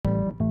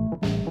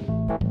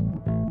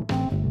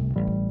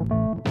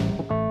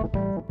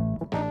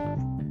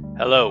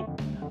Hello,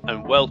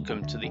 and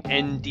welcome to the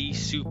ND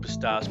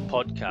Superstars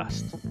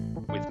podcast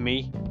with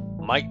me,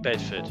 Mike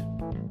Bedford.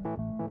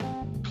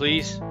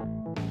 Please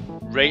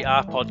rate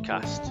our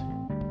podcast,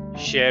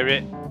 share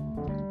it,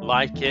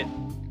 like it,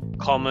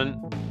 comment,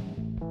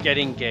 get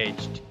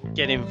engaged,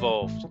 get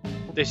involved.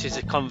 This is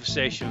a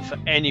conversation for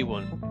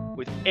anyone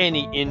with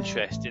any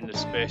interest in the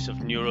space of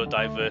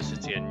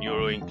neurodiversity and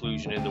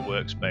neuroinclusion in the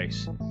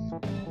workspace.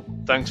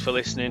 Thanks for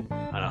listening,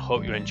 and I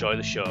hope you enjoy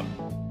the show.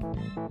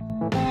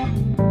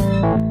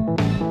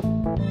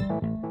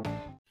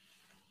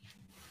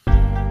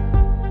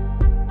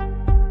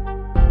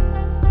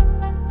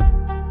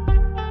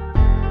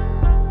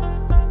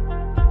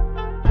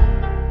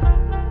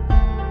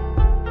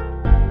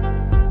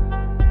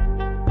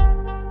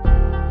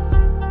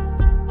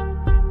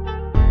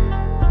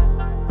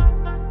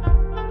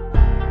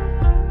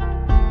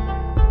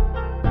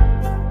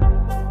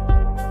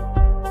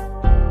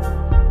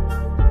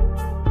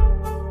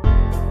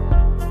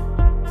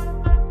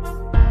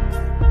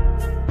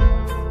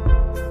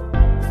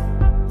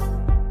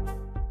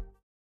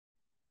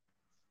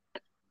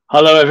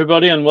 Hello,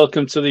 everybody, and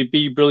welcome to the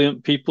Be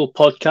Brilliant People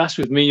podcast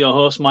with me, your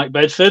host, Mike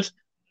Bedford.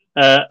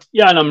 And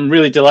I'm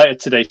really delighted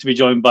today to be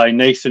joined by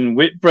Nathan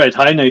Whitbread.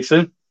 Hi,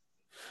 Nathan.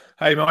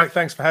 Hey, Mike.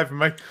 Thanks for having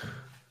me.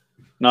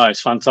 No,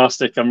 it's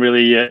fantastic. I'm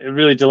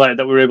really delighted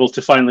that we're able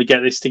to finally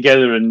get this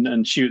together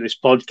and shoot this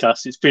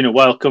podcast. It's been a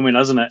while coming,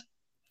 hasn't it?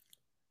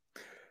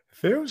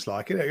 Feels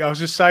like it. I was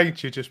just saying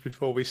to you just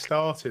before we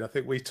started, I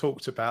think we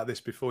talked about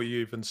this before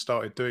you even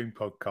started doing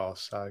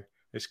podcasts. So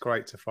it's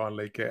great to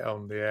finally get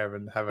on the air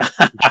and have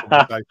a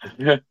conversation.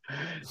 Yeah.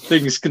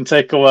 Things can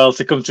take a while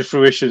to come to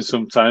fruition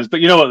sometimes, but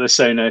you know what they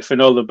say,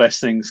 Nathan, all the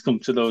best things come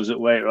to those that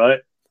wait,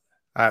 right?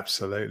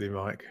 Absolutely,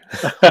 Mike.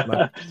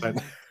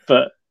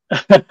 But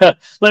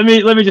let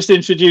me just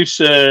introduce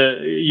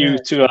you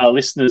to our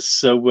listeners.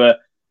 So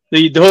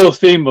the whole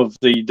theme of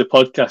the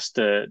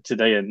podcast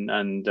today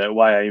and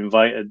why I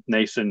invited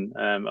Nathan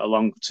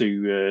along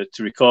to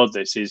record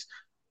this is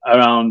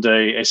around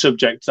a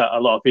subject that a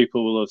lot of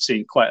people will have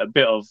seen quite a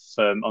bit of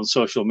on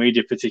social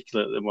media,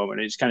 particularly at the moment.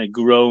 It's kind of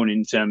grown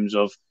in terms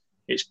of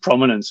its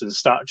prominence and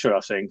stature, I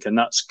think, and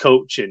that's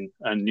coaching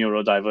and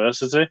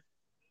neurodiversity.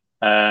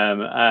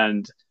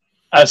 And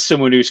as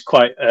someone who's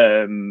quite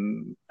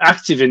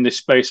active in this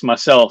space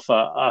myself,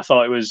 I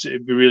thought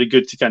it'd be really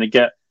good to kind of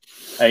get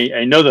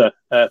another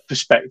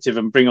perspective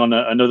and bring on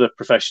another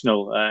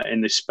professional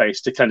in this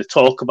space to kind of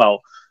talk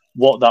about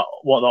what that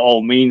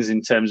all means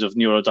in terms of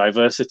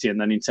neurodiversity,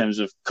 and then in terms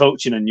of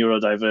coaching and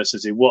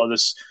neurodiversity, what are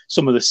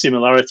some of the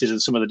similarities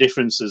and some of the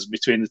differences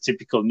between the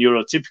typical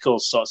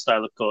neurotypical sort of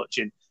style of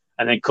coaching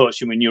and then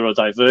coaching with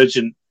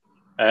neurodivergent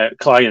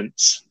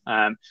clients.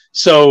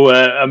 So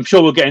I'm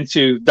sure we'll get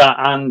into that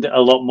and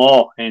a lot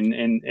more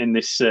in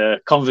this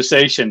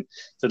conversation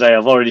today.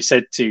 I've already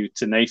said to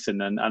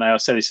Nathan, and I'll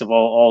say this of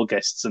all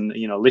guests, and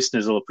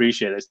listeners will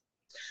appreciate this.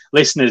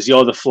 Listeners,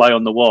 you're the fly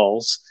on the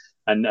walls.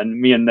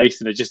 And me and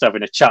Nathan are just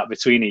having a chat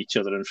between each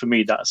other. And for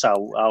me, that's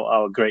how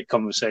our great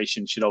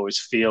conversation should always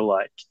feel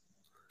like.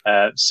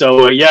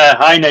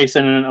 Hi,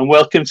 Nathan, and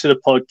welcome to the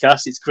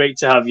podcast. It's great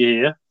to have you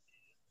here.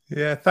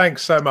 Yeah,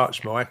 thanks so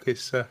much, Mike.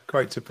 It's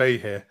great to be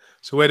here.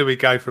 So where do we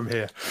go from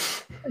here?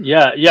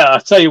 Yeah.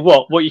 I'll tell you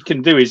what you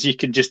can do is you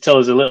can just tell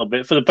us a little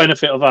bit for the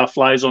benefit of our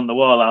flies on the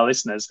wall, our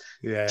listeners.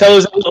 Yeah. Tell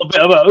us a little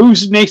bit about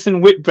who's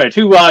Nathan Whitbread.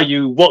 Who are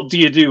you? What do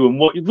you do? And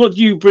what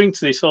do you bring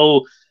to this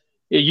whole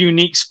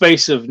unique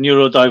space of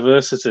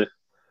neurodiversity?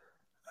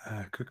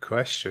 Good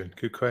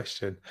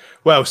question.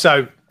 Well,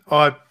 so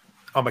I'm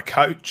a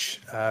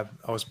coach. I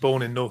was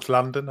born in North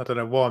London. I don't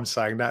know why I'm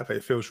saying that, but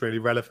it feels really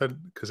relevant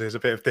because there's a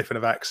bit of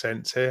different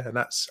accents here, and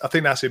I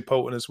think that's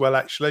important as well,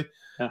 actually.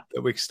 Yeah.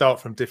 That we start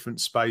from different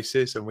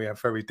spaces and we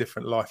have very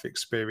different life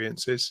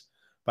experiences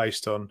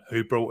based on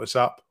who brought us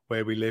up,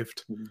 where we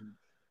lived,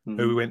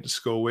 who we went to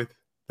school with,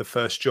 the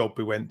first job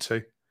we went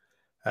to,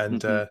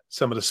 and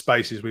some of the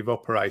spaces we've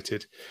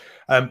operated.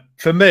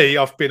 For me,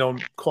 I've been on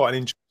quite an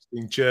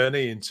interesting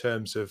journey in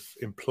terms of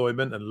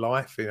employment and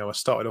life. I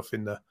started off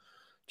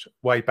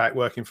way back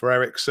working for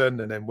Ericsson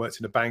and then worked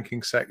in the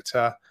banking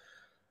sector.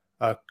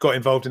 Got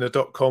involved in the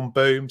dot-com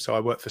boom. So I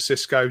worked for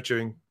Cisco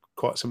during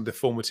quite some of the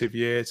formative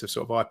years of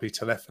sort of IP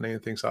telephony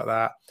and things like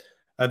that.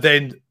 And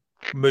then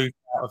moved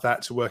out of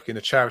that to work in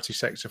the charity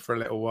sector for a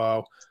little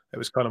while. It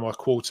was kind of my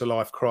quarter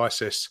life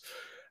crisis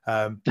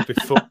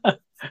before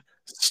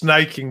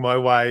snaking my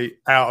way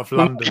out of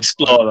London.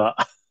 Explore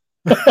that.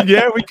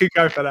 Yeah, we could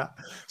go for that.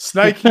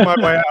 Snaking my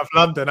way out of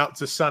London up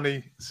to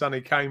sunny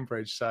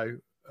Cambridge. So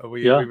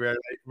we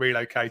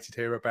relocated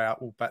here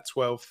about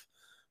 12,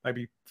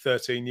 maybe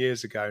 13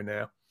 years ago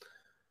now.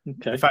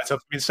 Okay. In fact, I've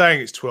been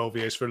saying it's 12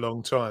 years for a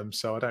long time,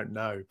 so I don't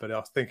know, but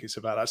I think it's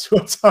about that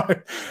sort of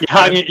time. You're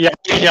hanging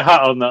your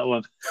hat on that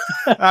one.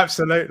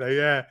 Absolutely,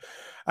 yeah.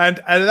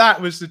 And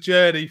that was the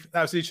journey.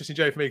 That was an interesting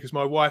journey for me because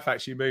my wife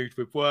actually moved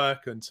with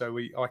work, and so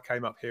I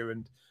came up here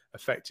and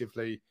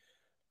effectively,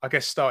 I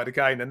guess, started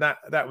again. And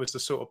that was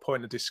the sort of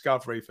point of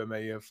discovery for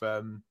me of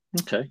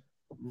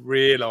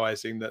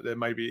realizing that there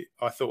maybe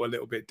I thought a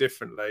little bit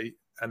differently,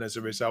 and as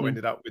a result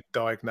ended up with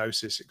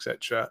diagnosis,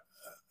 etc.,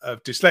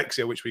 of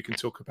dyslexia, which we can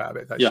talk about a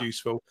bit. That's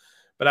useful.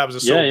 But that was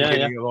a sort of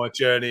beginning of my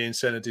journey in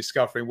sort of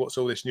discovering what's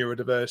all this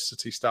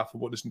neurodiversity stuff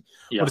and what does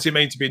it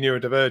mean to be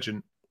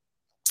neurodivergent.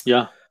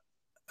 Yeah.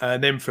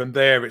 And then from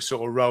there, it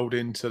sort of rolled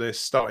into this,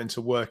 starting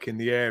to work in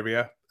the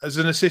area as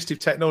an assistive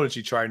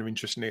technology trainer,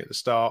 interestingly, at the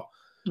start.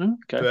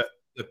 Okay. But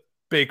the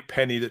big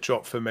penny that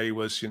dropped for me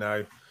was,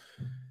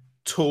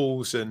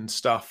 tools and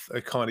stuff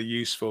are kind of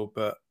useful,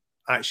 but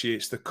actually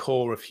it's the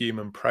core of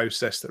human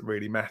process that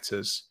really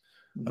matters.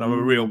 And I'm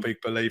a real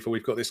big believer.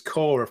 We've got this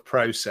core of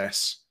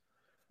process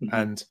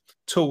and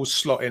tools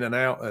slot in and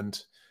out.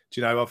 And,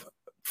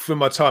 from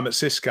my time at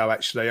Cisco,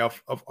 actually,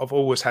 I've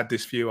always had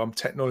this view. I'm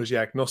technology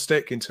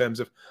agnostic in terms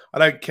of I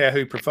don't care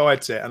who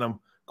provides it, and I'm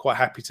quite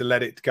happy to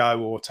let it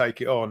go or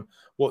take it on.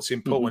 What's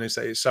important is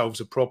that it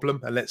solves a problem,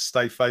 and let's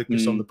stay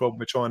focused on the problem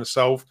we're trying to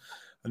solve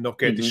and not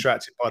get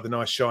distracted by the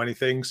nice shiny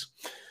things,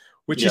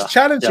 which is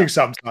challenging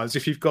sometimes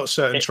if you've got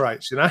certain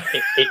traits,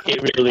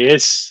 It really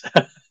is.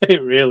 It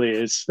really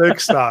is.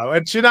 Big style.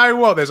 And do you know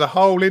what? There's a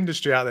whole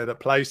industry out there that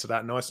plays to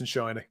that nice and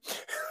shiny.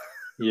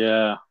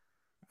 Yeah.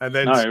 And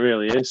then it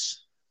really is.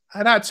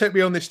 And that took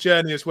me on this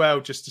journey as well,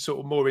 just to sort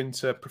of more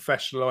into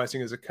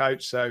professionalizing as a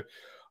coach. So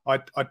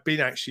I'd been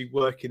actually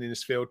working in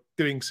this field,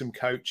 doing some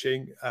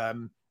coaching.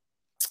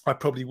 I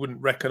probably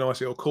wouldn't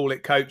recognize it or call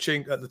it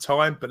coaching at the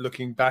time, but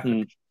looking back,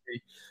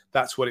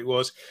 that's what it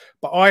was.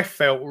 But I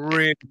felt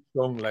really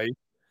strongly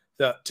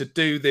that to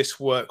do this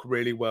work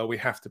really well, we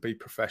have to be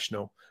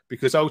professional,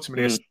 because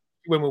ultimately,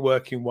 when we're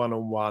working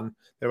one-on-one,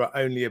 there are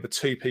only ever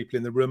two people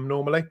in the room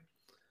normally.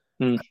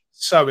 It's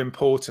so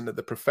important that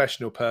the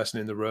professional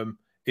person in the room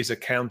is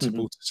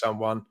accountable to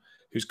someone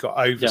who's got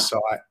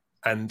oversight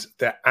and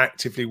they're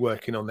actively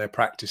working on their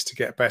practice to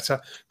get better,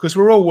 because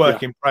we're all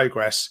work in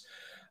progress,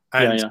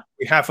 and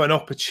we have an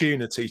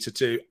opportunity to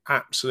do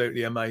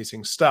absolutely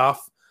amazing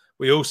stuff.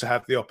 We also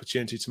have the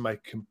opportunity to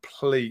make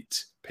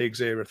complete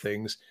pig's ear of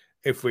things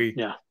if we're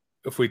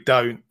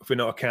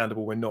not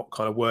accountable, we're not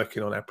kind of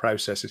working on our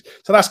processes.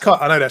 So that's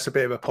I know that's a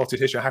bit of a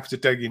potted issue. I have to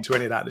dig into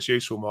any of that that's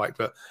useful, Mike,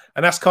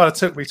 and that's kind of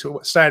took me to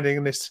standing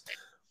in this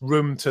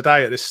room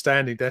today at this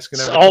standing desk.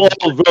 And all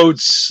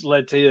roads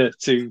led here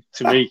to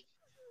me,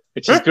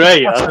 which is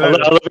great.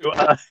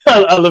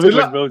 I love it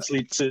when roads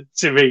lead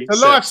to me. The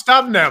life's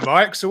done now,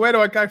 Mike. So where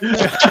do I go from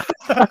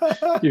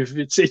there?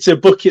 It's a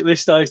bucket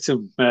list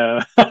item.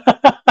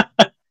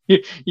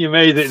 You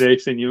made it,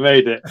 Nathan. You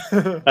made it.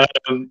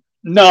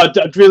 No,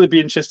 I'd really be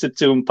interested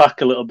to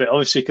unpack a little bit,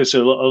 obviously, because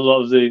a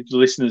lot of the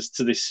listeners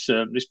to this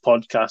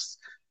podcast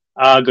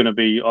are going to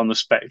be on the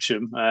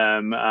spectrum,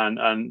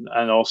 and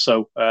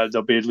also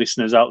there'll be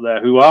listeners out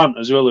there who aren't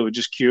as well, who are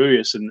just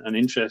curious and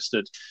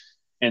interested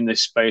in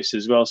this space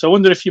as well. So I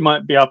wonder if you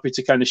might be happy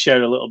to kind of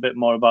share a little bit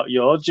more about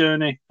your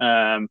journey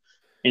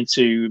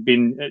into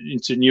being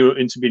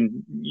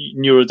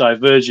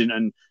neurodivergent,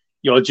 and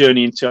your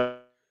journey into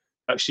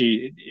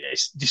actually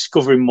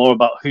discovering more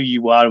about who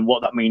you are and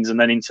what that means, and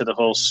then into the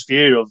whole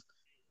sphere of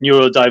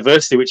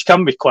neurodiversity, which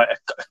can be quite a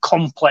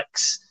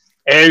complex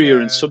area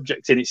and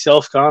subject in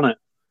itself, can't it?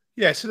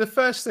 Yeah. So the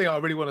first thing I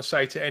really want to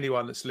say to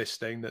anyone that's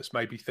listening, that's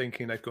maybe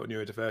thinking they've got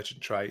neurodivergent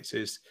traits,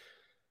 is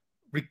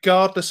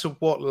regardless of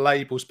what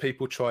labels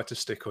people try to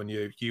stick on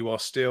you, you are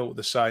still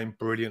the same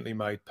brilliantly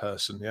made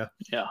person. Yeah.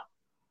 Yeah.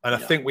 And I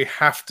think we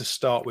have to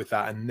start with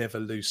that and never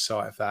lose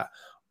sight of that.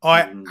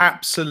 I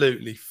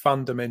absolutely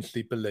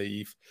fundamentally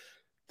believe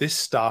this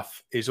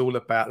stuff is all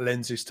about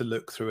lenses to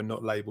look through and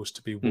not labels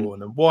to be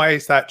worn. And why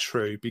is that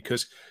true?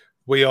 Because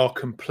we are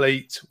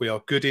complete, we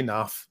are good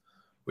enough,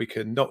 we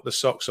can knock the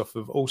socks off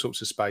of all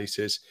sorts of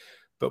spaces,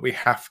 but we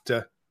have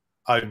to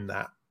own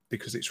that,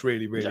 because it's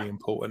really, really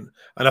important.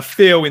 And I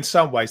feel in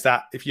some ways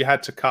that if you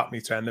had to cut me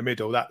down the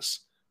middle,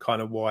 that's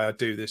kind of why I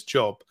do this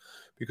job,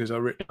 because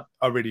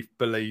I really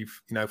believe,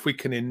 if we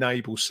can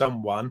enable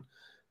someone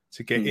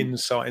to get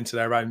insight into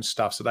their own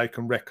stuff so they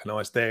can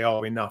recognise they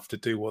are enough to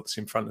do what's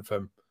in front of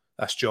them,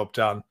 that's job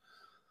done.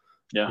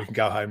 Yeah. We can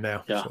go home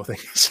now, sort of thing.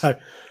 So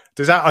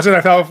does that, I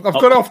don't know if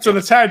I've gone off to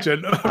the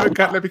tangent.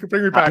 Let me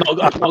bring me back.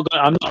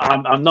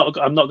 I'm not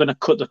going to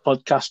cut the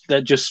podcast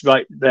there, just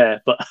right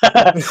there. But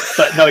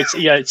but no,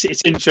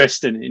 it's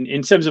interesting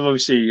in terms of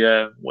obviously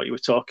what you were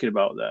talking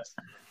about there.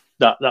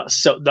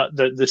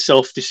 The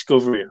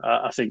self-discovery,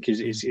 I think,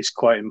 is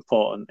quite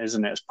important,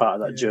 isn't it, as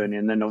part of that journey?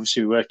 And then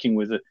obviously working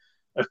with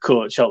a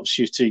coach helps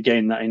you to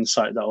gain that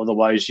insight that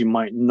otherwise you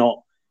might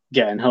not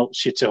get, and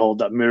helps you to hold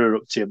that mirror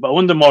up to you. But I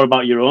wonder more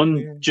about your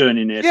own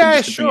journey, Nathan.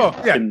 Yeah, sure.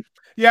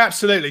 Yeah,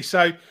 absolutely.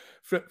 So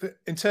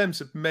in terms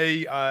of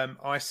me,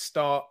 I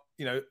start,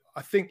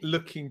 I think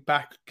looking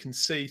back, can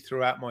see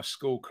throughout my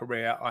school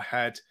career,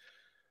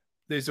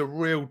 there's a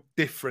real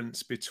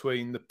difference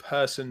between the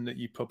person that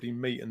you probably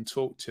meet and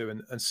talk to,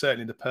 and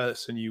certainly the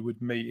person you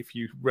would meet if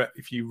you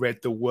read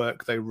the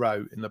work they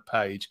wrote in the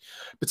page,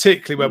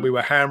 particularly when we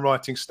were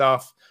handwriting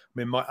stuff. I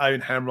mean, my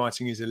own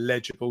handwriting is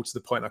illegible to the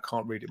point I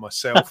can't read it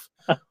myself,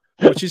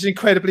 which is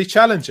incredibly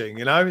challenging.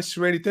 It's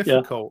really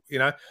difficult.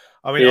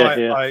 I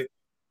mean,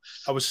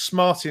 I was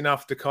smart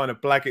enough to kind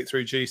of blag it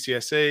through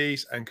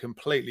GCSEs and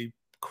completely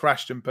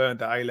crashed and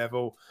burned at A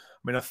level. I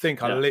mean, I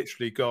think I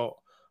literally got,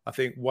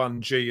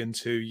 one G and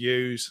two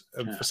U's.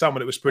 And for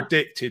someone that was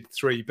predicted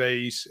three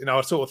Bs, you know,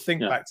 I sort of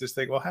think back to this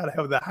thing, well, how the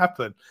hell did that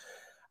happen?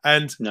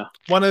 And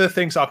one of the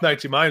things I've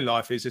noted in my own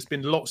life is there's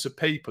been lots of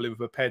people who are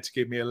prepared to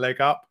give me a leg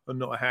up and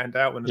not a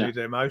handout when I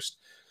needed it most.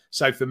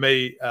 So for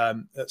me,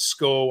 at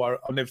school,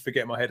 I'll never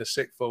forget my head of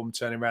sixth form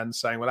turning around and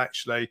saying, well,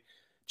 actually,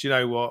 do you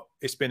know what?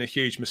 It's been a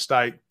huge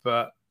mistake,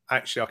 but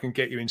actually I can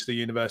get you into the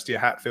University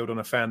of Hatfield on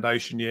a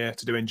foundation year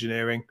to do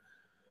engineering.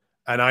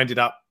 And I ended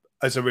up,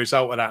 as a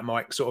result of that,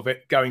 Mike, sort of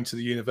going to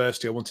the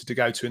university I wanted to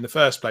go to in the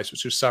first place,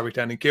 which was Surrey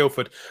down in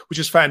Guildford, which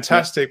was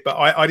fantastic. But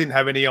I didn't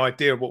have any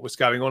idea of what was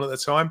going on at the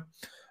time,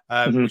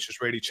 which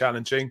was really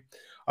challenging.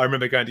 I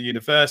remember going to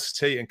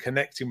university and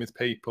connecting with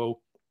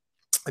people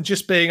and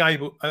just being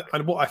able,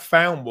 and what I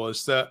found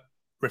was that,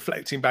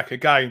 reflecting back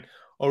again,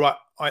 all right,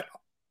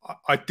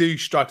 I do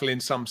struggle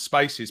in some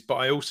spaces, but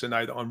I also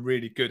know that I'm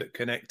really good at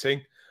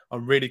connecting.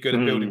 I'm really good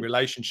at building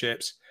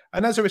relationships.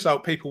 And as a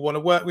result, people want to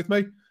work with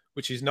me,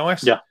 which is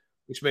nice.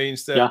 Which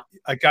means that,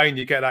 again,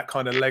 you get that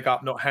kind of leg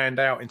up, not hand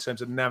out in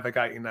terms of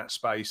navigating that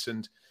space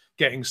and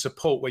getting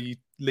support where you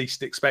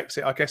least expect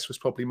it, I guess, was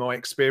probably my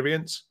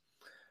experience.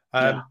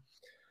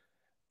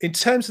 In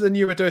terms of the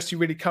neurodiversity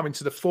really coming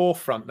to the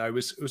forefront, though,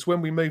 was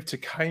when we moved to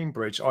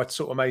Cambridge. I'd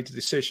sort of made a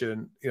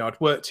decision. You know, I'd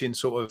worked in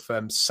sort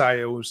of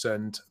sales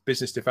and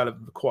business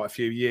development for quite a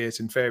few years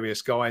in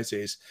various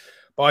guises.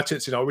 But I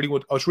took, I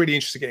was really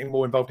interested in getting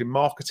more involved in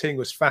marketing.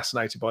 Was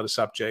fascinated by the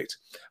subject,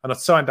 and I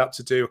signed up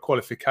to do a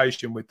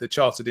qualification with the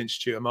Chartered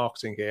Institute of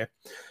Marketing here,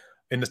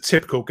 in the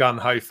typical gun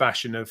ho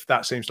fashion of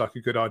that seems like a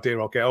good idea.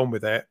 I'll get on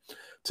with it.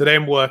 To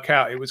then work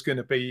out it was going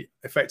to be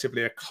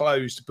effectively a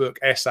closed book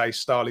essay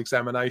style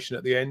examination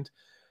at the end.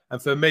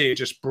 And for me, it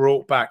just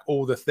brought back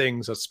all the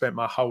things I'd spent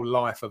my whole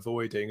life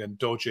avoiding and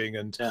dodging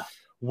and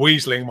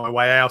weaseling my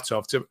way out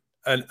of.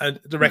 And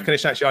the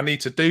recognition, actually, I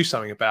need to do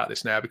something about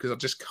this now because I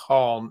just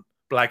can't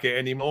blag it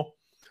anymore.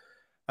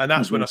 And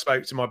that's when I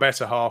spoke to my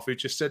better half, who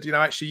just said, you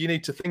know, actually, you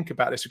need to think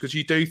about this because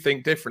you do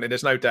think differently.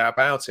 There's no doubt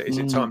about it. Is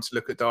it time to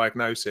look at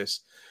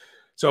diagnosis?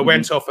 So I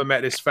went off and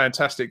met this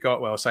fantastic guy.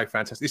 Well, I say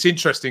fantastic, this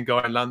interesting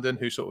guy in London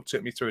who sort of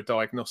took me through a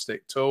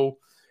diagnostic tool,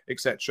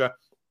 etc.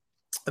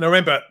 And I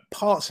remember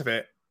parts of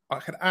it I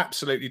could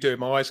absolutely do with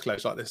my eyes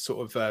closed, like this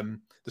sort of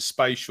the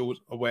spatial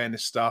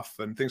awareness stuff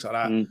and things like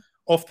that,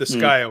 off the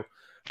scale,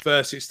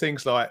 versus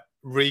things like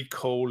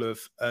recall of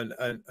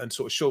and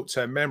sort of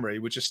short-term memory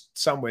were just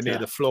somewhere near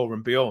the floor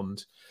and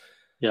beyond.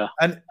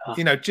 And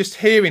you know, just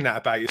hearing that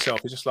about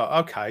yourself is just like,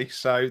 okay,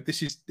 so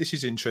this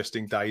is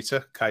interesting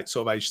data. Okay, it's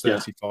sort of age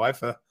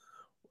 35.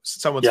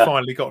 Someone's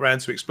finally got around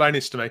to explain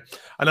this to me,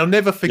 and I'll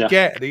never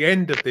forget at the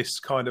end of this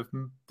kind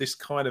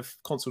of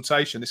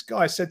consultation. This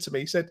guy said to me,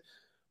 he said,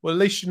 "Well, at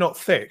least you're not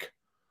thick."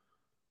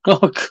 Oh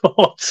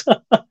God!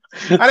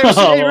 And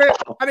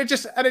it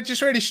was, it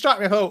just really struck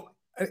me. I thought,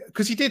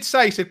 because he did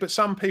say, he said, but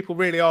some people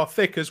really are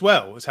thick as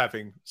well as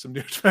having some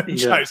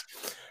neurodiverse.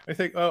 I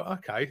think, oh,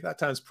 okay, that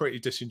sounds pretty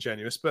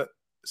disingenuous. But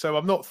so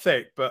I'm not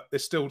thick, but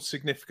there's still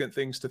significant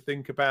things to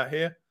think about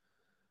here.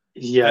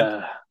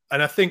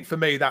 And I think for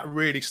me, that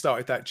really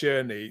started that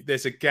journey.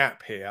 There's a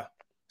gap here.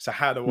 So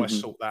how do I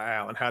sort that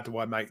out? And how do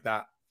I make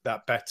that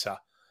better?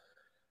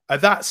 And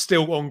that's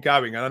still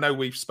ongoing. And I know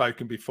we've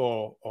spoken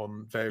before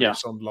on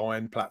various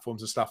online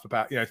platforms and stuff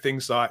about, you know,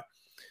 things like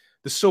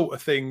the sort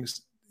of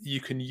things you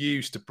can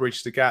use to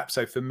bridge the gap.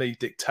 So for me,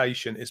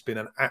 dictation has been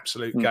an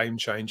absolute game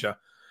changer.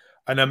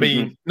 And I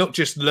mean, not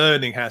just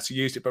learning how to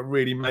use it, but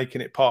really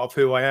making it part of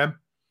who I am.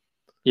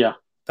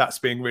 That's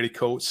been really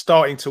cool.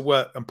 Starting to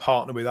work and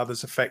partner with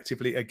others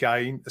effectively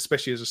again,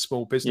 especially as a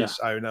small business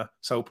owner,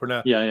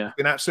 solopreneur. It's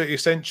been absolutely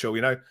essential,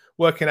 you know,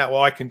 working out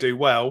what I can do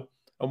well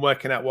and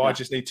working out what I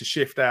just need to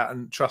shift out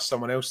and trust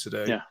someone else to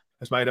do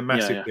has made a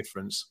massive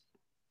difference.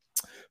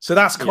 So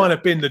that's kind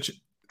of been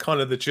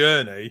the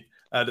journey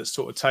that's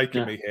sort of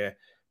taken me here.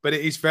 But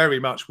it is very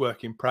much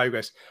work in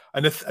progress.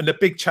 And the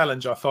big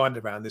challenge I find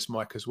around this,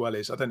 Mike, as well,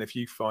 is, I don't know if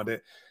you find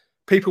it,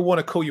 people want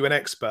to call you an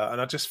expert. And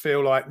I just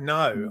feel like,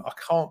 no, I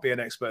can't be an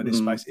expert in this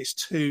space. It's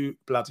too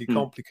bloody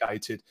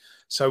complicated.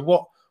 So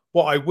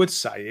what I would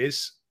say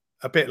is,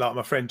 a bit like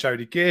my friend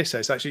Jody Gear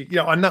says, actually, you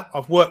know,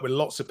 I've worked with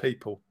lots of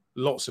people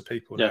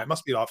now. It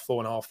must be like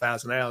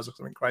 4,500 hours or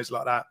something crazy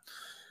like that.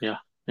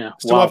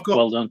 So wow,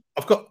 well done.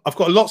 I've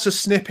got lots of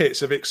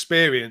snippets of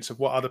experience of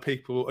what other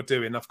people are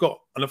doing. I've got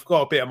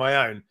a bit of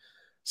my own.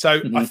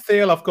 So I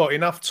feel I've got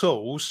enough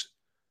tools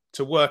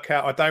to work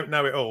out I don't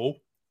know it all,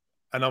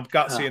 and I'm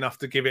gutsy enough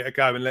to give it a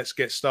go, and let's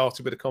get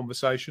started with a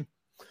conversation.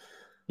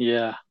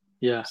 So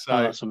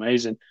that's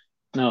amazing.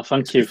 No,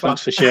 thank you.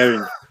 Thanks for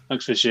sharing.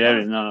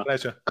 No,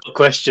 pleasure. Got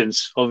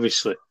questions,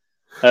 obviously.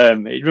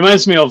 It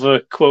reminds me of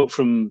a quote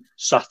from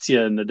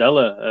Satya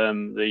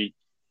Nadella, the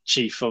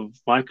chief of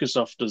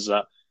Microsoft, does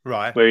that,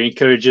 where he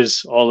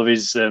encourages all of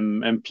his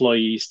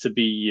employees to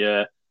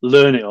be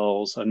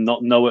learn-it-alls and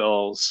not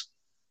know-it-alls.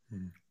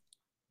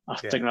 I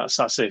think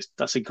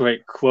that's a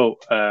great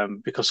quote,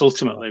 because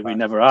ultimately we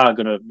never are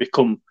going to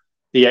become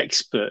the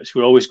experts.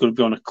 We're always going to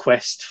be on a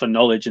quest for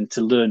knowledge and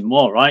to learn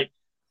more, right?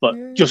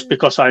 But just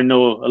because I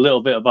know a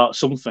little bit about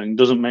something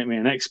doesn't make me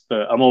an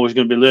expert. I'm always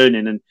going to be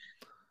learning, and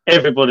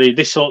everybody,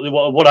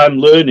 what I'm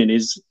learning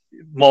is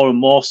more and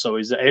more so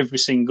is that every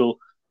single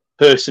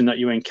person that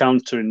you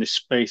encounter in this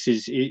space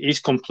is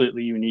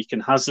completely unique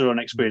and has their own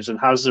experience and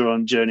has their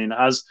own journey, and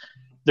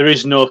there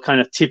is no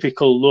kind of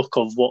typical look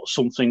of what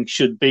something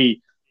should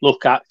be,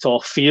 look, act,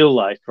 or feel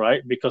like,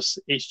 right? Because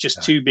it's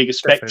just too big a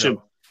spectrum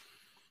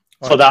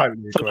for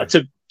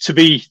that to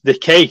be the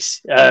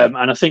case. And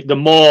I think the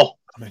more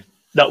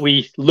that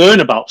we learn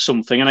about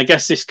something, and I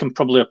guess this can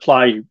probably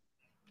apply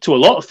to a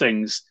lot of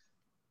things,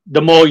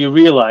 the more you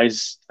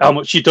realize how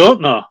much you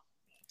don't know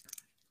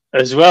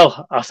as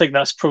well. I think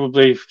that's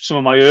probably some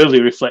of my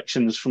early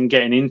reflections from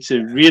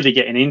really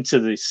getting into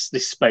this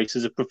space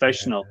as a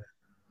professional.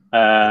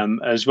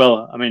 As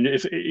well. I mean,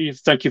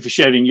 thank you for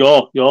sharing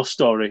your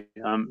story,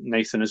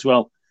 Nathan, as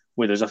well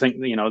with us. I think,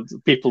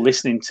 people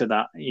listening to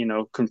that,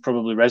 can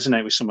probably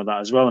resonate with some of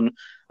that as well. And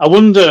I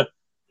wonder,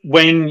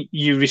 when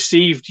you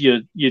received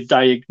your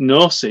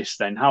diagnosis,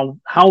 then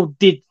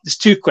there's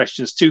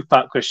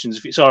two-part questions,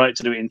 if it's all right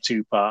to do it in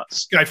two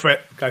parts. Go for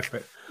it.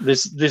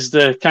 There's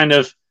the kind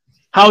of,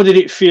 how did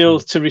it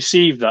feel to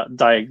receive that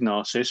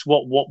diagnosis?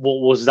 What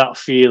was that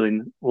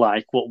feeling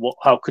like?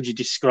 How could you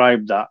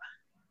describe that?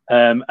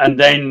 And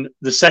then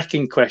the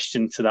second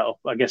question to that,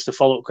 I guess the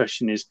follow-up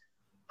question is,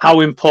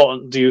 how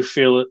important do you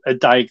feel a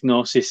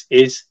diagnosis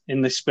is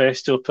in this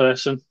space to a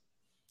person?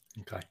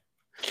 Okay.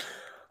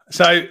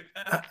 So,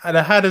 and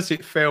how does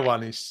it feel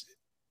one is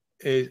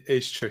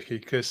tricky,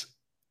 because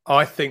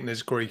I think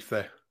there's grief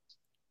there.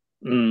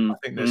 I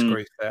think there's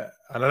grief there.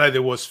 And I know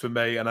there was for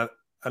me, and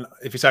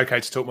if it's okay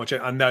to talk more,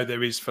 I know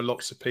there is for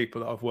lots of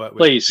people that I've worked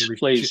with.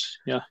 Please.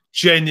 Yeah.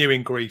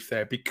 Genuine grief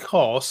there,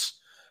 because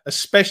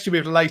especially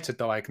with later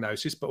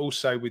diagnosis, but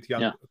also with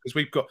younger, because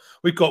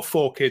we've got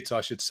 4 kids,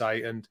 I should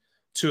say, and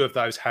 2 of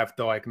those have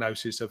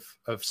diagnosis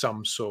of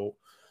some sort.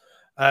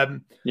 I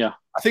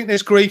think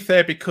there's grief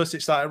there because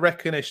it's like a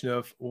recognition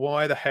of,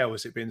 why the hell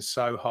has it been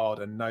so hard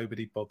and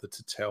nobody bothered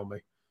to tell me?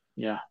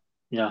 Yeah.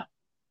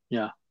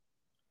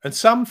 And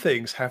some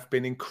things have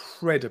been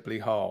incredibly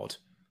hard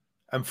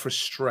and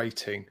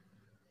frustrating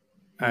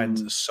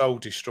and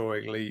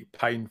soul-destroyingly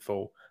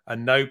painful,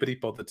 and nobody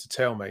bothered to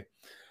tell me.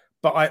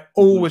 But I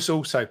always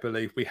also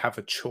believe we have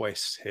a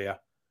choice here.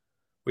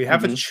 We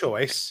have a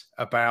choice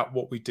about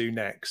what we do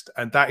next.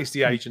 And that is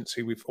the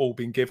agency we've all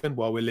been given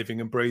while we're living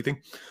and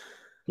breathing.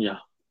 Yeah.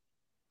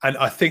 And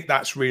I think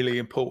that's really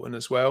important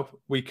as well.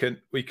 We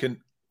can kind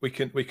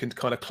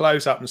of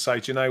close up and say,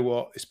 do you know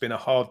what? It's been a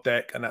hard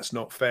deck and that's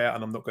not fair,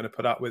 and I'm not going to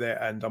put up with it,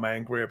 and I'm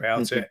angry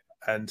about it.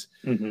 And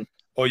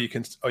or you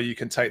can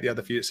take the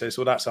other view that says,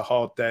 well, that's a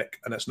hard deck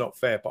and it's not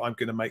fair, but I'm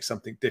going to make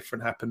something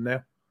different happen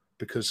now,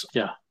 because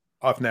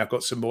I've now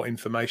got some more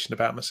information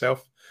about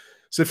myself.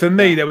 So for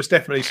me, there was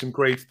definitely some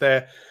grief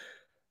there.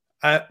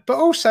 But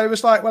also it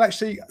was like, well,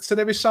 actually, so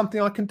there is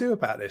something I can do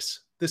about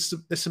this.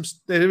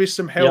 There is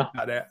some help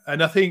out there.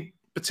 And I think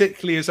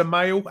particularly as a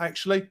male,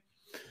 actually,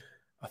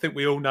 I think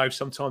we all know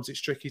sometimes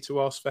it's tricky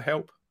to ask for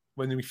help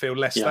when we feel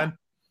less than.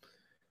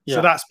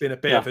 So that's been a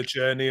bit of a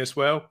journey as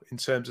well, in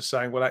terms of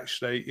saying, well,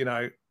 actually,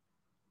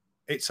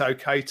 it's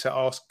okay to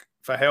ask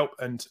for help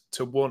and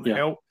to want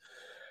help.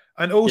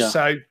 And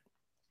also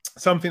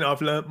something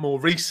I've learned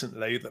more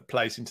recently that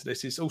plays into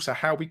this is also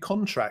how we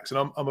contract.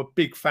 And I'm a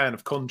big fan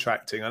of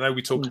contracting. I know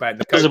we talk about it in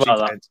the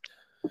coaching sense,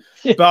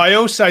 but I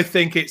also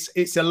think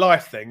it's a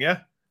life thing.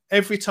 Yeah.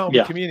 Every time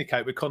we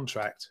communicate with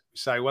contract, we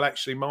say, well,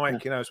 actually,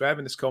 Mike, as we're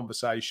having this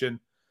conversation,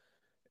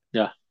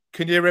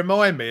 can you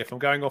remind me if I'm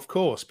going off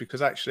course?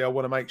 Because actually I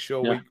want to make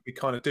sure we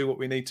kind of do what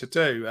we need to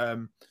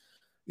do.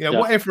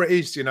 Whatever it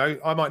is,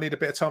 I might need a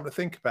bit of time to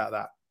think about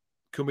that.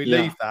 Can we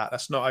leave that?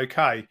 That's not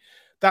okay.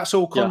 That's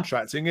all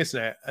contracting,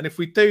 isn't it? And if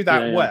we do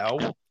that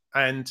well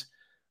and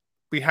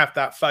we have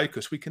that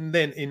focus, we can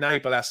then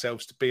enable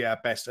ourselves to be our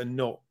best and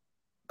not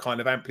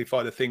kind of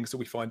amplify the things that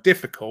we find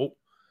difficult,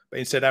 but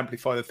instead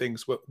amplify the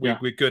things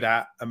we're good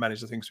at and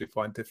manage the things we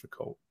find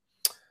difficult.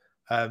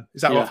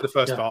 Is that right for the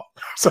first part?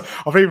 So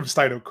I've even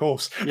stayed on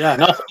course. Yeah,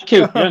 no, thank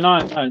you.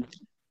 I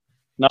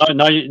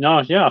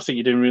think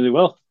you're doing really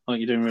well.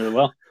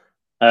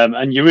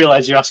 And you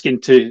realise you're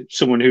asking to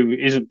someone who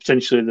isn't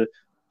potentially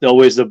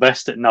always the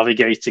best at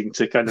navigating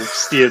to kind of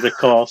steer the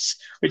course,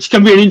 which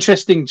can be an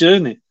interesting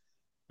journey.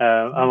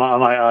 I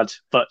might add,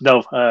 but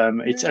no,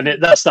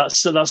 that's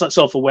that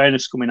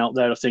self-awareness coming out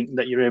there. I think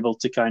that you're able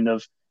to kind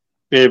of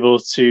be able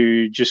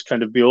to just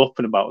kind of be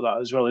open about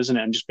that as well, isn't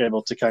it? And just be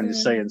able to kind of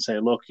say,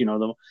 look,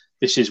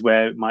 this is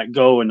where it might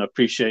go, and I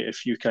appreciate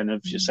if you kind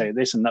of just say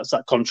this, and that's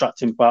that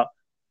contracting part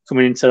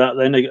coming into that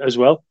then as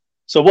well.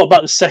 So what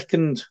about the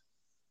second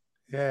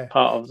part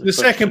of the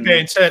second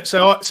bit?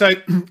 So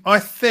I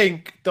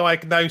think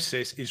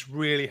diagnosis is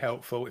really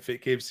helpful if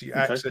it gives you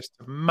access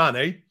to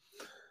money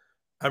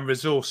and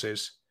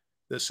resources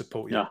that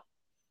support you.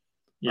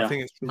 I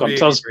think it's Go on,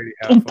 really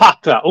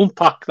helpful.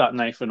 Unpack that,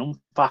 Nathan.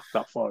 Unpack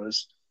that for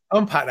us.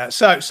 Unpack that.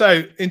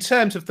 So in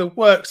terms of the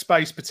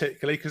workspace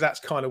particularly, because that's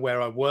kind of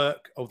where I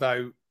work,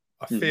 although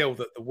I feel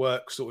that the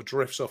work sort of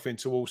drifts off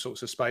into all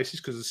sorts of spaces,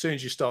 because as soon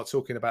as you start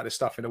talking about this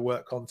stuff in a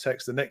work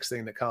context, the next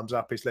thing that comes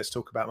up is let's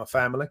talk about my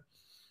family.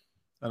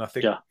 And I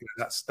think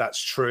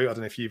that's true. I don't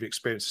know if you've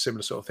experienced a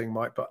similar sort of thing,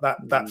 Mike, but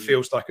that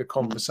feels like a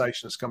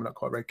conversation that's coming up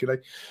quite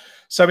regularly.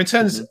 So in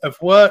terms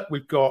of work,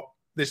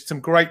 there's some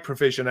great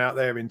provision out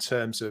there in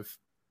terms of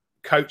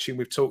coaching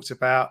we've talked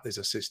about. There's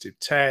assistive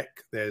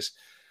tech, there's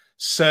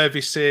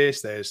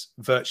services, there's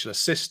virtual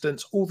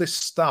assistants, all this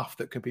stuff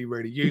that can be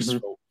really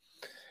useful.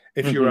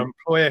 If your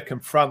employer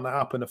can front that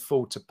up and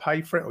afford to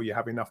pay for it, or you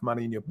have enough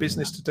money in your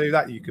business to do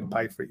that, you can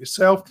pay for it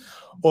yourself.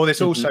 Or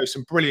there's also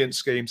some brilliant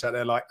schemes out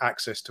there like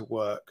Access to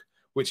Work,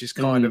 which is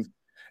kind of,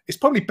 it's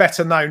probably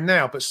better known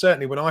now, but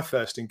certainly when I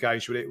first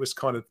engaged with it, it was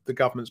kind of the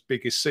government's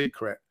biggest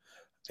secret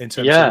in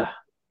terms of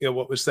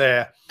what was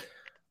there.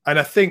 And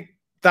I think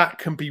that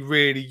can be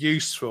really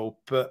useful,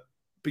 but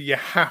you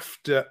have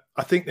to,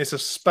 I think there's a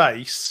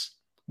space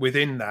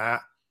within that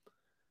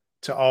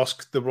to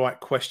ask the right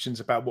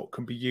questions about what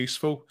can be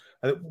useful.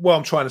 And what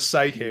I'm trying to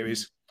say here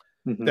is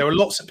there are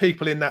lots of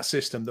people in that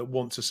system that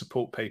want to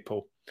support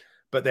people,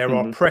 but there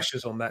are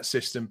pressures on that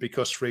system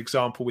because, for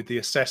example, with the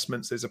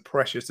assessments, there's a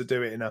pressure to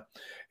do it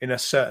in a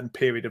certain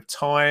period of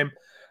time,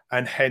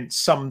 and hence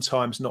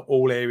sometimes not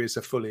all areas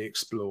are fully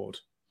explored.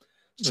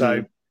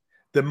 So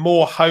the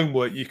more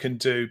homework you can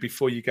do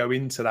before you go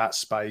into that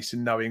space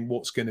and knowing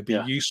what's going to be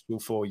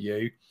useful for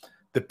you,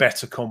 the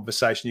better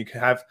conversation you can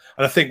have.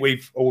 And I think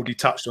we've already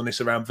touched on this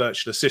around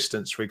virtual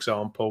assistants, for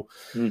example.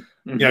 You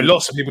know,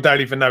 lots of people don't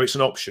even know it's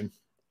an option.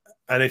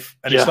 And it's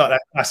like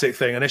that classic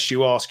thing, unless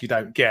you ask, you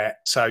don't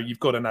get. So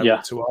you've got to know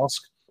what to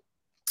ask.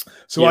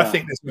 So I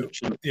think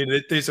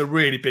there's a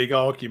really big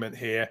argument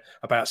here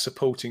about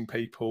supporting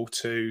people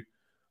to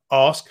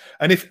ask.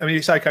 And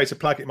it's okay to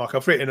plug it, Mike.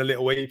 I've written a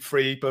little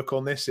free ebook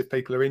on this if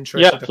people are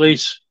interested. Yeah,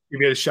 please.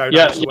 Give you the show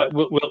notes.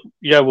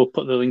 We'll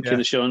put the link in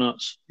the show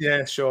notes.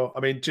 Yeah, sure. I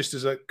mean, just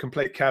as a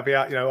complete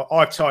caveat, you know,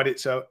 I've tied it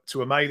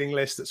to a mailing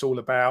list that's all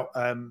about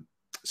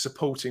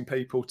supporting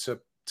people to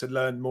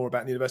learn more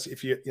about the university.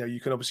 If you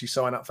can obviously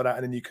sign up for that,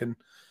 and then you can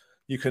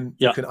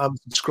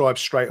unsubscribe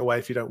straight away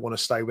if you don't want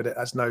to stay with it.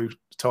 There's no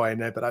tie in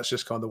there, but that's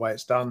just kind of the way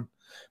it's done.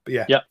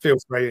 But feel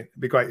free. It'd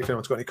be great if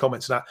anyone's got any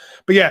comments on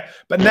that.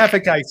 But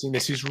navigating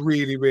this is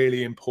really,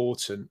 really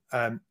important,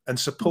 and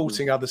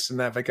supporting others to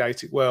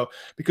navigate it well,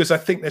 because I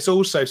think there's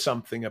also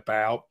something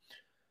about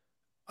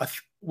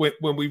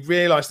when we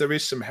realise there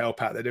is some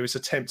help out there, there is a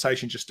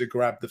temptation just to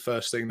grab the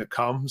first thing that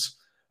comes,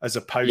 as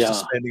opposed to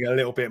spending a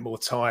little bit more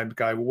time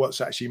going, well,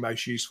 what's actually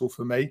most useful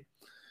for me?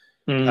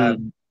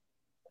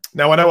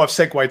 Now, I know I've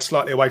segued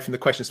slightly away from the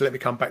question, so let me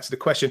come back to the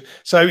question.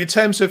 So in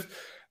terms of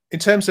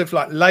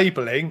like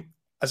labelling,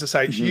 as I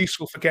say, it's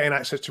useful for getting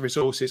access to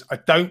resources. I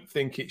don't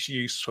think it's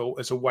useful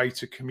as a way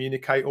to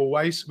communicate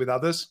always with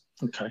others.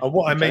 Okay. And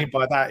what I mean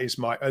by that is,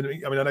 Mike, I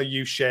mean, I know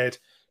you've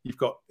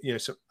got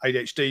some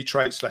ADHD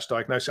traits /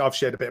 diagnosis. I've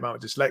shared a bit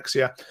about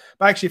dyslexia.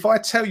 But actually, if I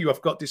tell you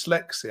I've got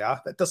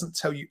dyslexia, that doesn't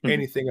tell you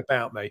anything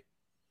about me.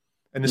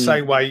 In the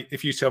same way,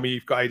 if you tell me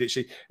you've got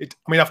ADHD,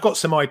 I've got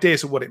some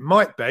ideas of what it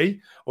might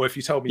be. Or if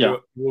you told me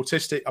you're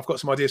autistic, I've got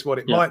some ideas of what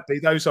it might be.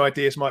 Those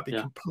ideas might be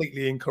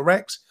completely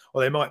incorrect,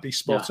 or they might be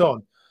spot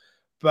on.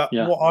 But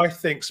what I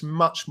think is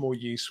much more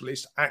useful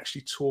is to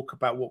actually talk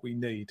about what we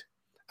need.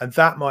 And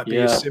that might be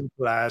as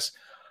simple as,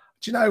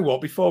 do you know what?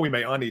 Before we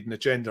meet, I need an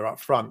agenda up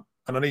front,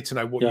 and I need to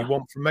know what you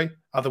want from me.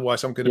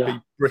 Otherwise, I'm going to be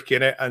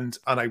bricking it and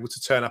unable to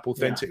turn up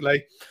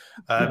authentically.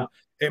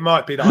 It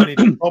might be that I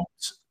need a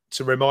prompt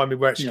to remind me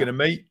where it's going to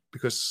meet,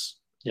 because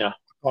I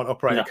can't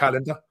operate a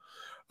calendar.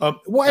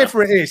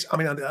 Whatever it is,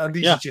 and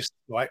these are just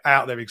like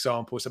out there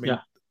examples.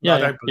 I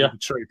don't believe the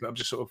truth, but I'm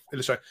just sort of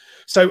illustrating.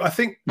 So I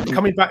think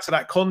coming back to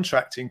that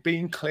contracting,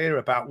 being clear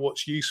about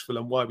what's useful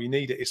and why we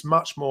need it is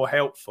much more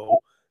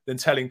helpful than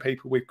telling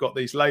people we've got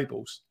these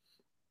labels.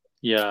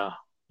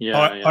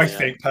 I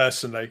think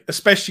personally,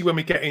 especially when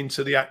we get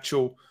into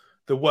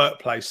the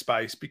workplace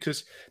space,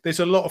 because there's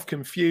a lot of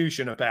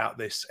confusion about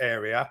this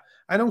area.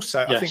 And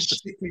also, I think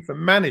particularly for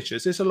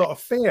managers, there's a lot of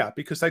fear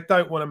because they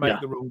don't want to make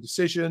the wrong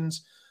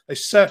decisions. They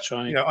search,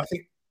 I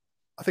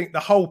think the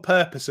whole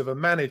purpose of a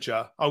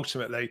manager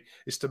ultimately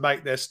is to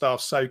make their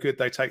staff so good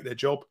they take their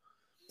job.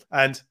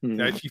 And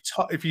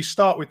if you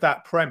start with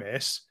that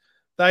premise,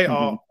 they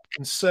are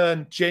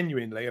concerned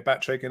genuinely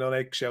about treading on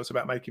eggshells,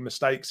 about making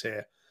mistakes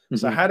here.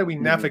 So how do we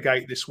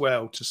navigate this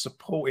well to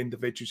support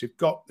individuals who've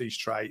got these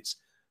traits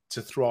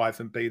to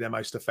thrive and be their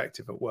most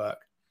effective at work?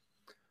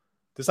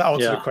 Does that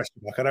answer the question,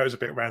 Mark? I know it was a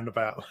bit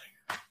roundabout.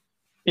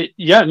 I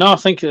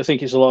think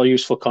it's a lot of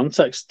useful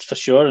context for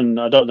sure. And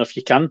I don't know if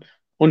you can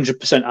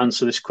 100%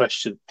 answer this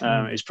question.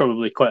 It's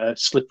probably quite a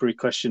slippery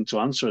question to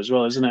answer as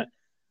well, isn't it?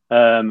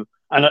 And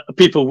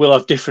people will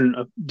have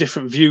different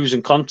views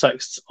and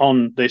contexts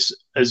on this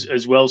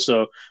as well.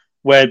 So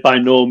we're by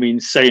no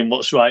means saying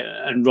what's right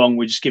and wrong.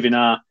 We're just giving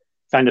our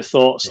kind of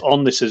thoughts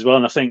on this as well.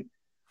 And I think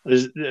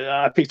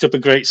I picked up a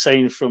great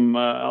saying from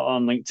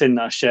on LinkedIn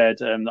that I shared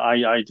that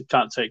I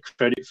can't take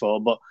credit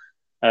for, but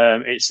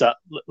it's that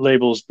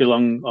labels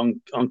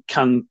belong on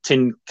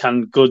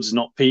canned goods,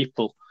 not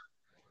people,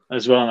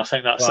 as well. And I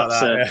think that's Like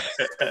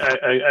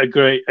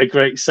that, a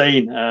great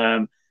saying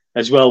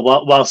as well.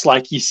 Whilst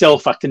like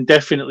yourself, I can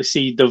definitely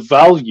see the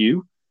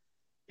value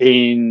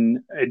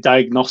in a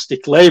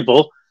diagnostic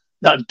label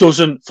that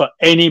doesn't for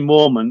any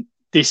moment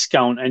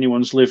discount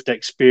anyone's lived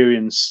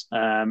experience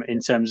in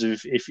terms of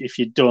if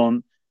you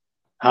don't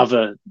have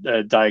a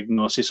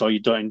diagnosis, or you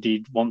don't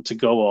indeed want to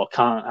go or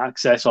can't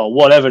access or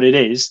whatever it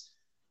is,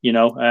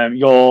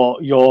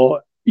 your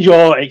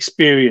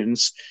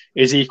experience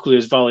is equally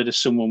as valid as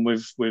someone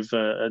with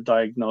a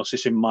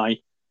diagnosis, in my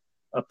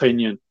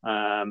opinion.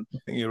 I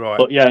think you're right.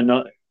 But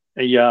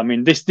yeah, I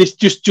mean, this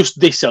just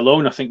this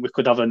alone, I think we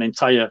could have an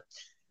entire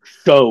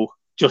show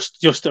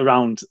just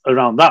around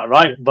that,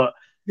 right? But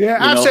yeah,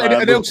 absolutely.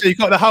 And also you've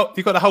got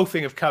the whole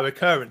thing of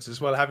co-occurrence as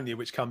well, haven't you?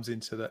 Which comes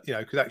into that,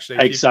 because actually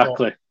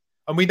exactly.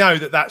 And we know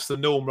that that's the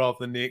norm rather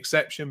than the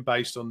exception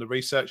based on the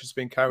research that's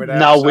been carried out.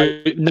 Now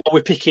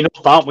we're picking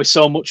up, aren't we,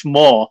 so much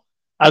more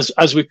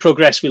as we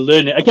progress, we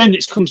learn it. Again,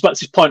 it comes back to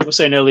this point I was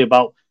saying earlier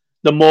about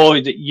the more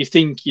that you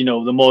think you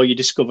know, the more you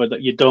discover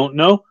that you don't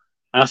know.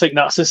 And I think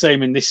that's the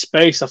same in this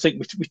space. I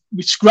think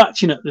we're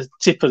scratching at the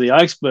tip of the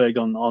iceberg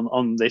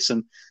on this.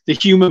 And the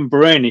human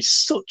brain is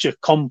such a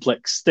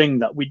complex thing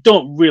that we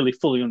don't really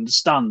fully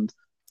understand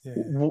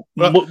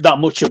that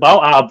much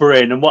about our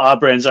brain and what our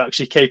brains are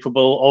actually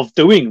capable of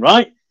doing,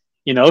 right?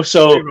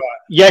 So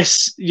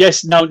yes.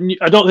 Now,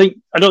 I don't think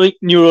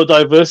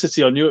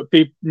neurodiversity or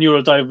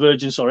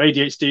neurodivergence or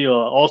ADHD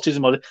or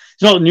autism,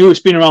 it's not new. It's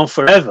been around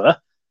forever.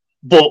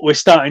 But we're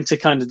starting to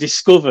kind of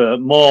discover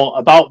more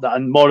about that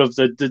and more of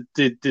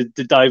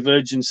the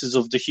divergences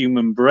of the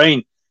human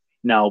brain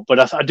now.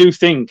 But I do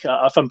think,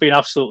 if I'm being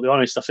absolutely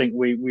honest, I think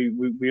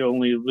we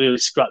only really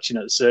scratching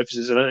at the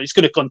surfaces, and it's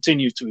going to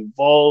continue to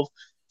evolve,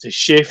 to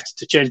shift,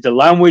 to change. The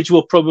language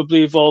will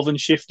probably evolve and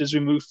shift as we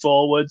move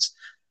forwards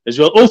as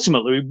well.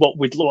 Ultimately,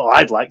 what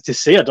I'd like to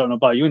see, I don't know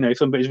about you,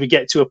 Nathan, but as we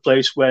get to a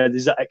place where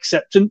there's that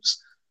acceptance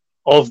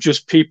of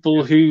just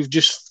people who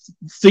just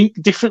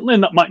think differently,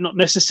 and that might not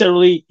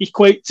necessarily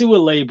equate to a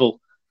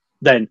label,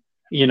 then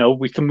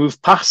we can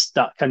move past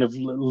that kind of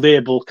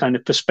label kind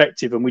of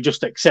perspective, and we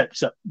just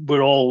accept that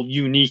we're all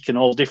unique and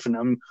all different,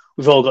 and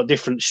we've all got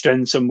different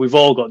strengths, and we've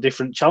all got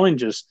different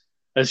challenges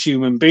as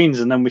human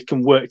beings, and then we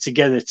can work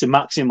together to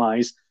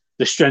maximize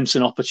the strengths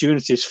and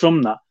opportunities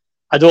from that.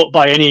 I don't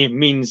by any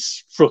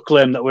means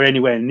proclaim that we're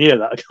anywhere near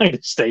that kind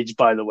of stage,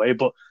 by the way,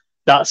 but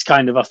that's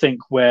kind of, I think,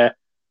 where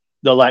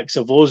the likes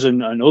of us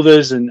and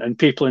others and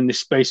people in this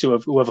space who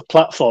have a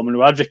platform and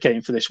who are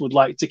advocating for this would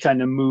like to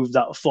kind of move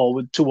that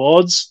forward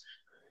towards.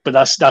 But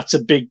that's a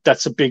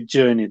big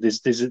journey.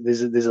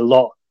 There's a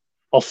lot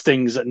of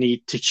things that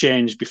need to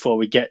change before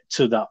we get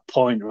to that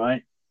point,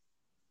 right?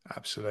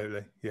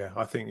 Absolutely. Yeah,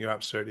 I think you're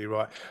absolutely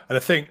right. And I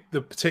think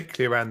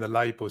particularly around the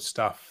label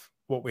stuff,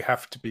 what we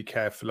have to be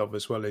careful of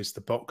as well is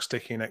the box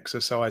ticking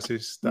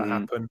exercises that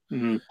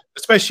happen,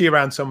 especially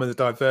around some of the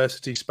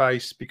diversity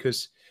space,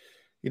 because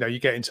you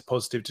get into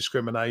positive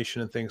discrimination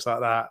and things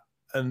like that.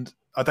 And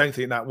I don't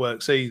think that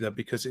works either,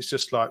 because it's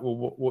just like,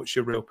 well, what's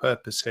your real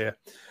purpose here?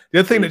 The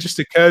other thing that just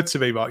occurred to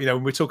me, Mark,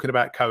 when we're talking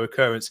about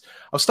co-occurrence,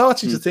 I was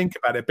starting to think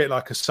about it a bit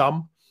like a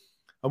sum.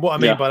 And what I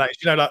mean by that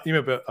is, like, you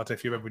remember, I don't know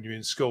if you remember when you were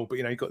in school, but,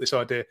 you've got this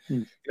idea,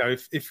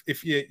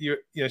 if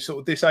you're sort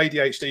of this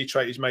ADHD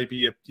trait is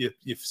maybe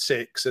your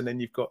 6, and then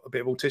you've got a bit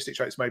of autistic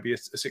traits, maybe a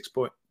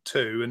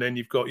 6.2, and then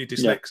you've got your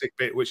dyslexic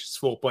bit, which is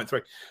 4.3.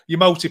 You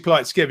multiply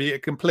it together, you get a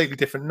completely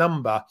different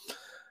number.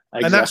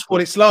 Exactly. And that's what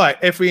it's like.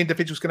 Every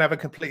individual's going to have a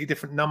completely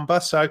different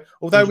number. So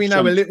although we know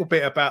a little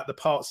bit about the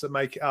parts that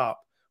make it up,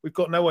 we've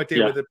got no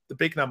idea where the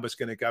big number's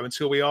going to go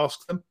until we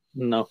ask them.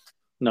 No.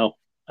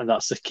 And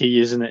that's the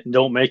key, isn't it?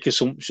 Don't make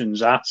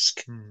assumptions.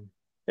 Ask.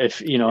 If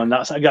and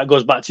that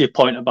goes back to your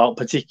point about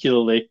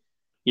particularly,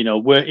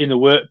 we're in the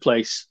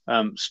workplace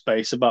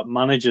space, about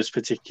managers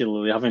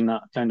particularly having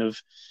that kind of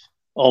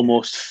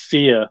almost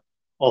fear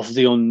of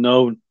the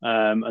unknown.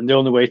 And the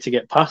only way to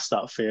get past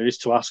that fear is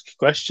to ask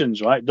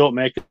questions, right? Don't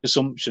make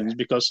assumptions,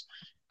 because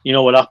you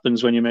know what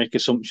happens when you make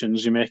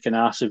assumptions? You make an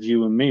ass of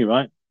you and me,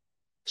 right?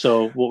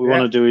 So what we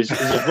want to do is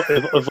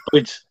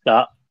avoid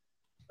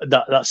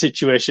that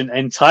situation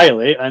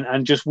entirely,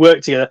 and just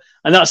work together.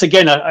 And that's,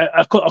 again,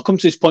 I've come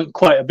to this point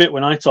quite a bit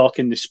when I talk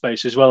in this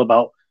space as well,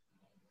 about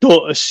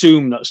don't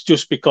assume that's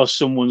just because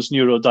someone's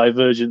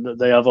neurodivergent that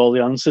they have all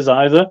the answers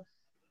either,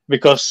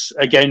 because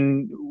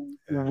again,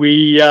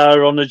 we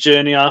are on a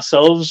journey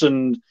ourselves,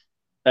 and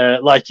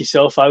like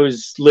yourself, I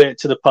was late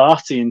to the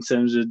party in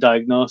terms of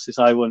diagnosis.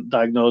 I wasn't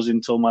diagnosed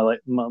until my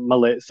late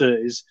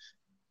 30s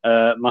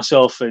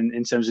myself,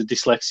 in terms of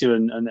dyslexia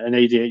and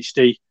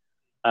ADHD.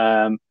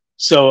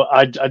 So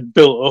I'd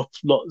built up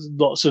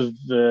lots of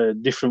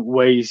different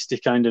ways to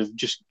kind of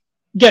just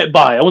get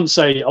by. I wouldn't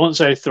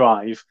say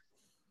thrive.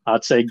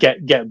 I'd say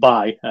get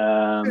by,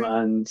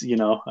 and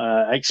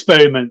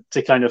experiment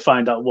to kind of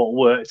find out what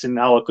worked and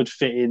how I could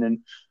fit in and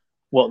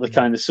what the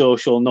kind of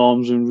social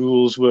norms and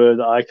rules were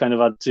that I kind of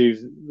had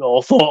to,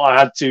 or thought I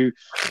had to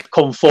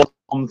conform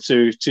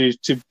to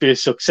be a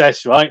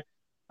success, right?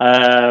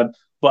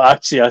 But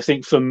actually, I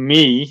think for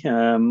me,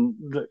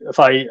 if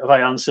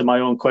I answer my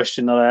own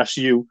question that I asked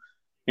you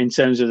in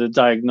terms of the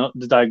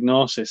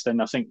diagnosis, then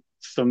I think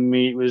for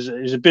me it was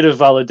a bit of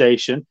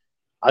validation.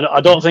 I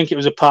don't think it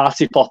was a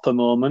party popper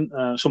moment.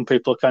 Some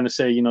people kind of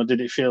say, you know,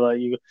 did it feel like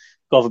you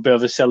got a bit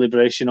of a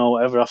celebration or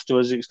whatever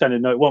afterwards? It was kind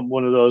of, no, it wasn't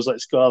one of those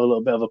let's go have a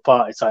little bit of a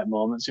party type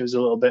moments. It was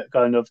a little bit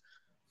kind of,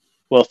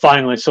 well,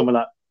 finally some of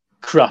that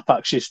crap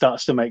actually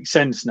starts to make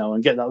sense now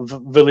and get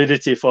that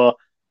validity for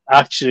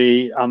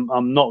actually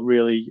I'm not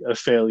really a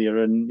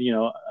failure, and you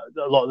know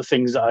a lot of the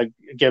things that I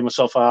gave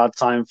myself a hard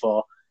time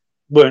for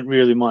weren't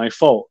really my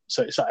fault.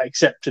 So it's that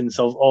acceptance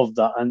of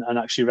that, and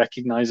actually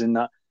recognizing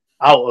that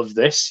out of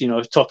this, you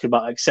know, talking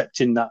about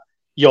accepting that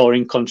you're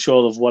in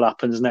control of what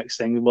happens next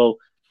thing. Well,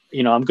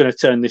 you know, I'm going to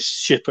turn this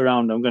ship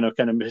around. I'm going to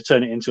kind of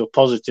turn it into a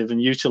positive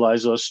and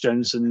utilize those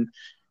strengths and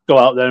go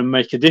out there and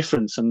make a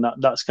difference. And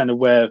that's kind of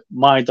where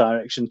my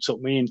direction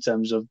took me in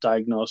terms of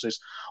diagnosis.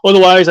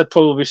 Otherwise, I'd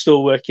probably be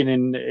still working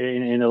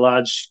in a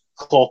large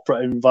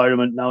corporate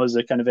environment now as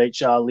a kind of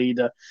HR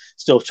leader,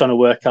 still trying to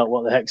work out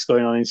what the heck's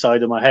going on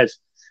inside of my head.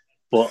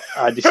 But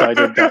I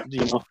decided that,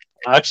 you know,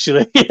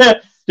 actually, yeah,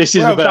 this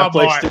is a better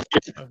place to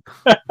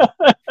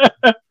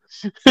be.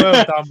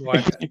 Well done,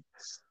 Mike.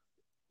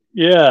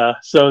 Yeah,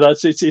 so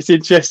it's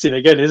interesting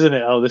again, isn't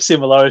it? How the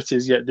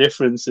similarities yet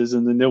differences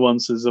and the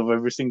nuances of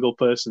every single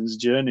person's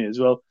journey as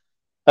well.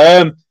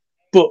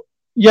 But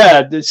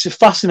yeah, it's a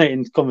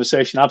fascinating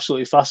conversation,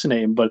 absolutely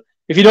fascinating. But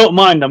if you don't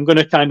mind, I'm going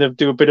to kind of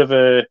do a bit of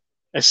a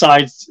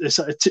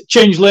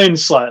change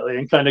lanes slightly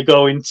and kind of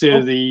go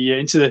into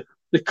the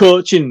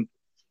coaching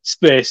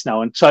space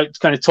now and try to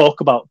kind of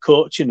talk about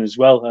coaching as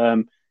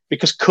well,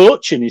 because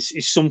coaching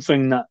is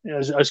something that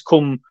has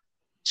come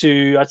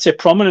to, I'd say,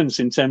 prominence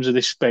in terms of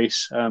this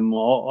space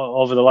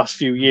over the last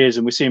few years,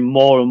 and we're seeing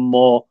more and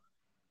more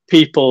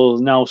people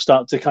now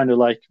start to kind of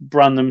like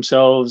brand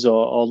themselves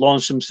or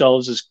launch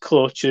themselves as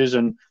coaches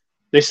and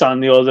this that,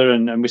 and the other,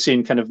 and we're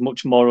seeing kind of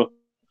much more,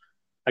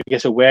 I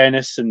guess,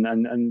 awareness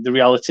and the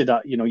reality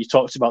that, you know, you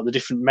talked about the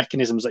different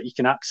mechanisms that you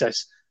can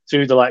access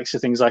through the likes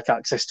of things like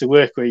Access to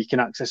Work, where you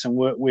can access and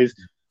work with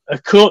a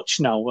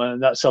coach now,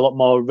 and that's a lot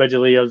more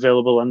readily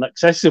available and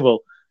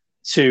accessible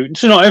to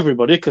not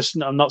everybody, because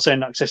I'm not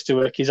saying Access to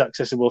Work is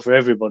accessible for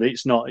everybody.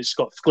 It's not. It's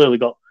clearly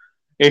got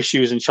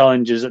issues and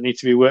challenges that need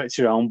to be worked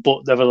around,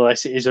 but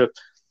nevertheless, it is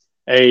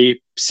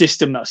a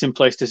system that's in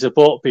place to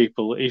support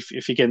people.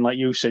 If again, like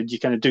you said, you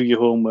kind of do your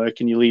homework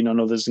and you lean on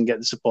others and get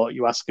the support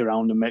you ask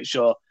around and make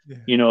sure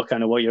you know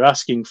kind of what you're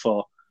asking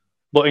for.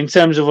 But in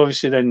terms of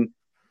obviously then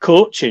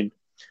coaching,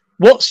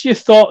 what's your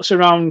thoughts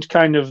around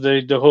kind of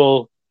the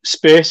whole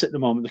space at the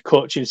moment, the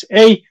coaching?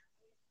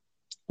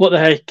 What the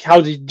heck,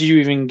 how did you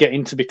even get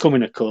into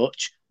becoming a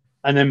coach?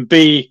 And then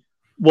B,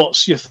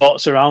 what's your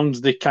thoughts around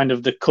the kind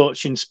of the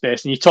coaching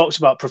space? And you talked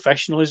about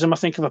professionalism. I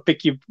think if I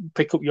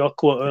pick up your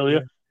quote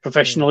earlier,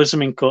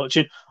 professionalism in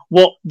coaching.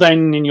 What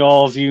then, in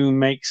your view,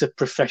 makes a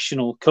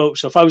professional coach?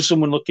 So if I was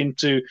someone looking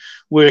to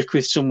work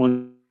with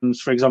someone,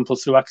 for example,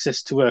 through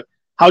Access to Work,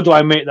 how do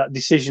I make that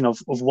decision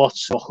of what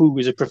or who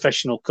is a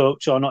professional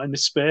coach or not in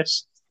this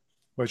space?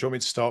 Where do you want me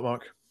to start,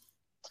 Mark?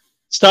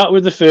 Start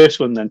with the first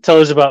one then. Tell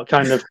us about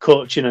kind of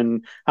coaching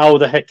and how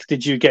the heck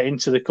did you get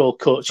into the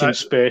coaching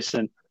space?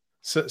 And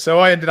so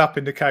I ended up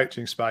in the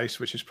coaching space,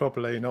 which is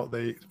probably not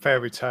the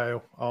fairy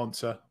tale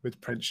answer with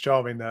Prince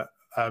Charming. That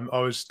I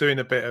was doing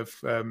a bit of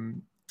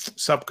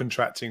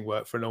subcontracting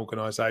work for an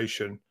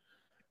organisation,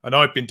 and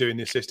I'd been doing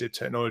the assistive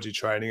technology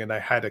training, and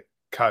they had a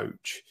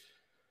coach,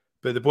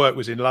 but the work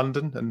was in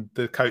London, and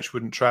the coach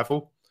wouldn't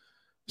travel.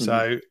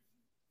 So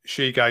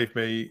she gave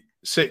me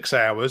 6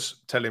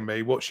 hours telling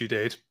me what she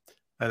did.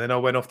 And then I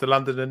went off to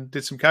London and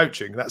did some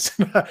coaching. That's,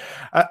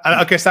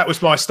 I guess that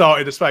was my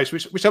start in the space,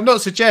 which I'm not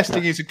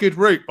suggesting is a good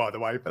route, by the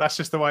way, but that's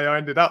just the way I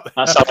ended up there.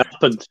 That's how it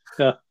happened.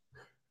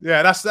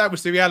 Yeah, that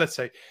was the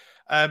reality.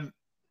 And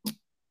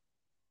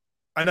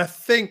I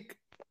think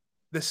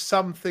there's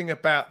something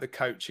about the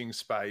coaching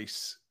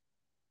space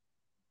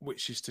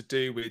which is to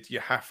do with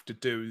you have to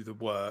do the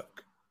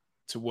work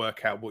to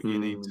work out what you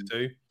need to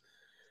do.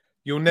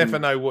 You'll never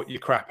know what you're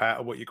crap at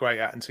or what you're great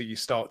at until you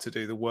start to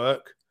do the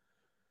work.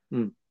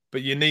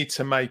 But you need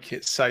to make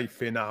it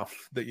safe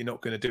enough that you're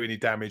not going to do any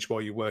damage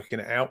while you're working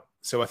it out.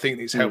 So I think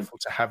it's helpful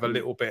to have a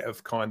little bit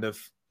of kind of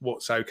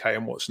what's okay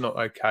and what's not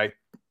okay.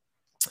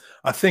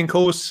 I think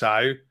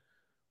also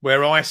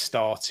where I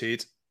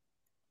started,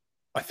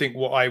 I think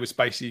what I was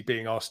basically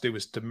being asked to do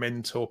was to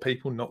mentor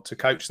people, not to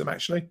coach them,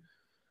 actually.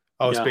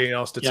 I was being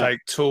asked to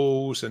take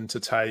tools and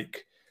to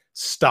take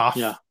stuff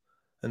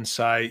and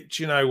say,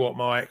 do you know what,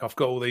 Mike? I've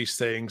got all these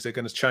things. They're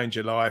going to change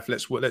your life.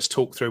 Let's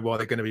talk through why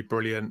they're going to be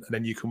brilliant, and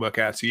then you can work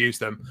out how to use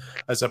them.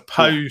 As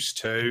opposed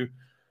to,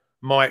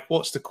 Mike,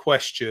 what's the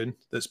question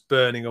that's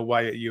burning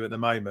away at you at the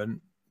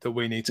moment that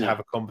we need to have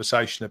a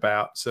conversation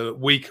about so that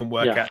we can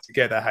work out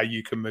together how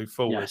you can move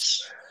forward?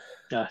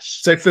 Yes.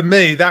 So for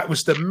me, that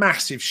was the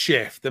massive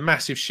shift. The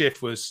massive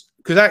shift was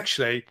because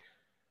actually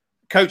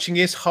coaching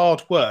is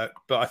hard work,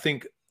 but I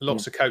think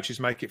lots of coaches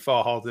make it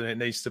far harder than it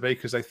needs to be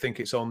because they think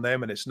it's on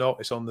them and it's not.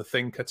 It's on the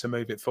thinker to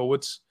move it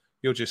forwards.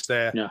 You're just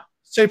there. Yeah.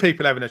 Two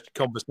people having a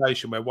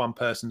conversation where one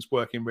person's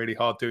working really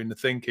hard doing the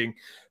thinking,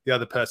 the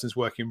other person's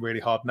working really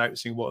hard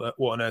noticing what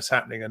on earth's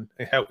happening and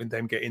helping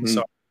them get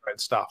insight and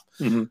stuff.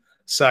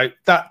 So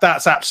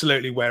that's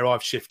absolutely where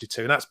I've shifted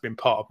to, and that's been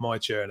part of my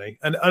journey.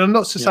 And I'm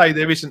not to say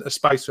there isn't a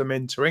space for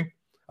mentoring.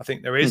 I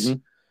think there is.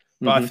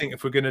 But I think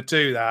if we're going to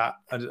do that,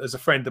 as a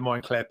friend of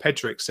mine, Claire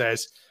Pedrick,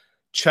 says,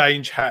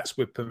 change hats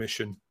with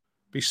permission.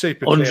 Be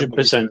super clear.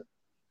 100%.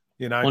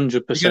 You know,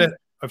 100%.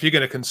 If you're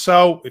going to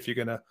consult, if you're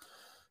going to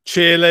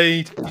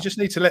cheerlead, you just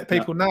need to let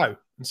people know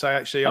and say,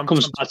 actually, that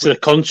comes back to the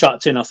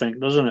contracting, I think,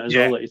 doesn't it? As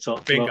well, that you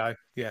talked bingo. about.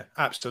 Yeah,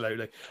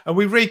 absolutely. And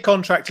we read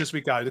contract as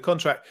we go. The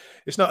contract,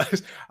 it's not.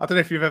 I don't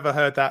know if you've ever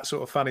heard that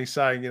sort of funny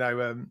saying. You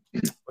know,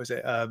 was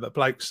it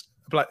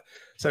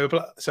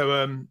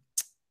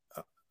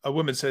a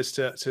woman says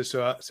to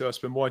her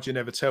husband, "Why do you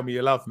never tell me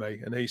you love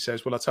me?" And he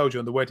says, "Well, I told you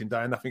on the wedding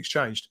day, and nothing's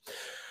changed."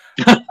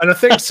 And I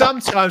think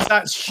sometimes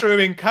that's true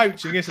in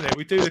coaching, isn't it?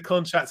 We do the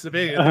contract at the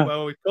beginning, and think,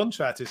 well, we've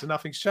contracted, so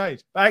nothing's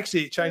changed. But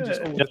actually, it changes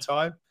all the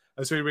time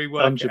as we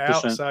rework 100%. It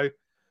out. So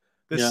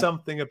there's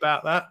something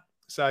about that.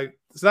 So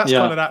that's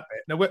kind of that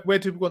bit. Now, where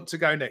do we want to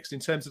go next in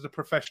terms of the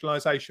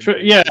professionalization?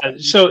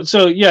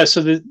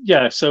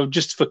 So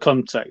just for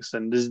context,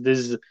 then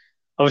there's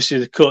obviously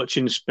the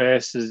coaching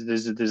space.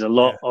 There's a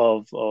lot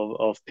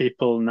of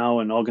people now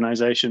and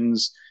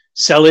organizations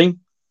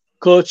selling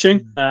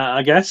coaching,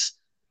 I guess.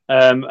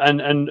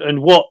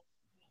 And what,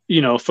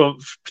 you know, for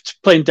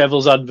playing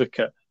devil's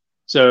advocate.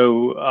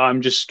 So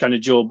I'm just kind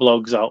of Joe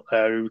Blogs out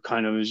there who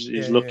kind of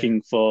is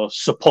looking for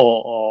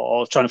support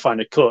or trying to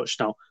find a coach.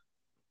 Now,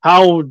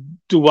 how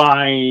do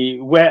I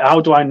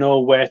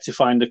know where to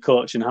find a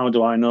coach, and how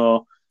do I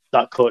know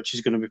that coach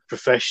is going to be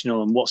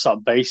professional, and what's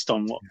that based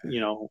on? What, you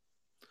know?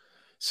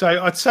 So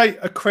I'd say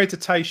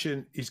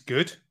accreditation is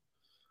good,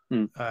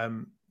 but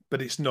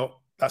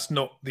that's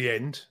not the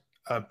end.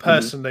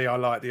 Personally, I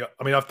like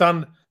I've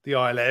done the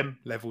ILM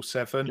level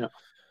 7.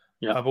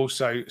 Yeah. I've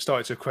also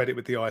started to accredit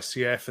with the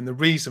ICF, and the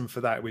reason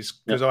for that was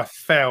because I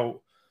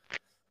felt,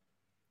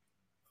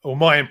 or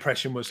my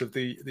impression was of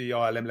the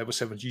ILM level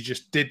 7. You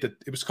just did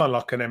it was kind of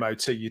like an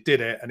MOT. You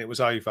did it, and it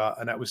was over,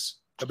 and that was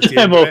the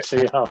end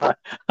of it.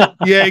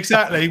 Yeah,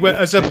 exactly.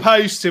 As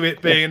opposed to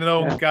it being an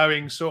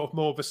ongoing sort of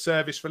more of a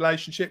service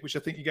relationship, which I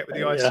think you get with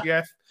the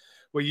ICF.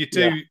 Where you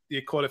do the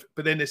equality,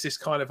 but then there's this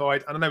kind of, I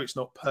know it's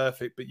not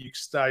perfect, but you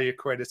stay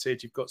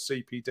accredited, you've got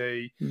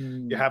CPD,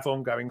 you have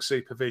ongoing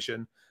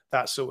supervision,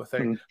 that sort of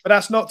thing. But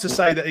that's not to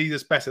say that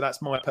either's better.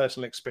 That's my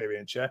personal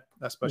experience,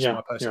 That's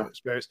my personal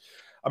experience.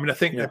 I mean, I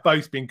think they've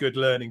both been good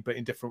learning, but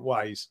in different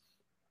ways.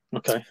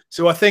 Okay.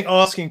 So I think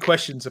asking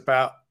questions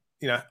about,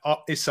 you know,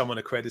 is someone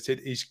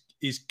accredited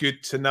is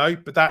good to know,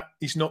 but that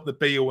is not the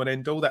be all and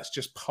end all. That's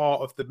just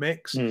part of the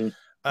mix.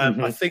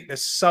 I think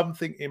there's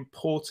something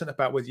important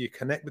about whether you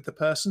connect with the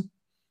person.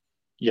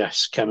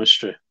 Yes,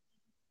 chemistry.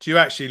 Do you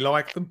actually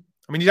like them?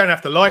 I mean, you don't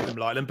have to like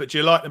them, but do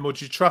you like them, or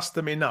do you trust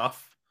them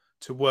enough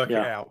to work it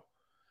out?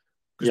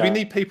 Because we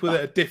need people that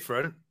are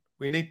different.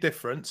 We need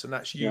difference, and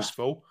that's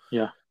useful.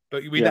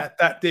 But we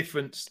that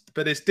difference,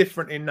 but it's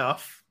different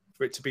enough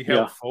for it to be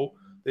helpful.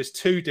 There's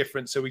two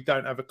different, so we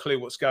don't have a clue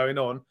what's going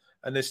on,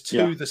 and there's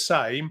two the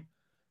same,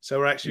 so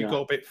we're actually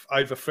got a bit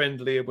over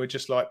friendly, and we're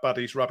just like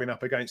buddies rubbing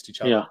up against each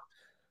other.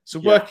 So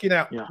working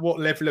out what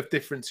level of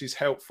difference is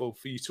helpful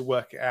for you to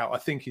work it out, I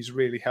think, is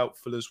really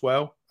helpful as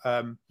well.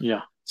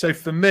 So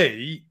for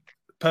me,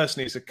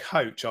 personally, as a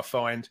coach, I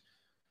find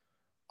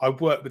I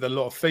work with a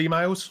lot of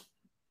females.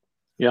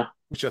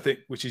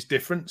 Which is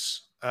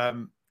difference. I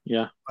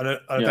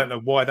don't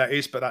know why that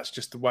is, but that's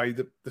just the way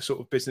the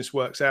sort of business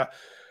works out.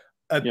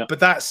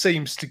 But that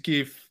seems to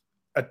give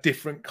a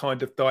different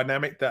kind of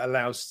dynamic that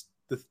allows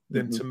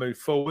them to move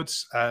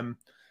forwards.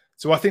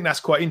 So I think that's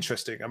quite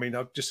interesting. I mean,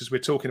 just as we're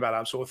talking about that,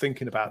 I'm sort of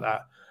thinking about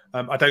that.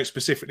 I don't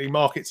specifically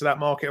market to that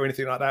market or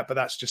anything like that, but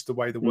that's just the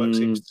way the work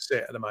seems to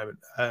sit at the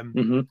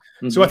moment.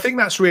 So I think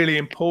that's really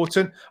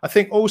important. I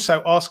think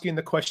also asking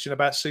the question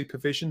about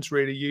supervision is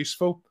really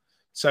useful.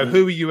 So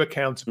who are you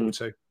accountable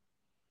to?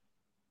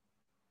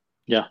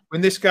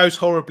 When this goes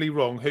horribly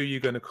wrong, who are you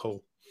going to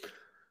call?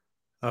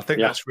 I think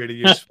that's really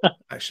useful,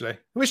 actually.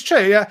 It's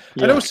true,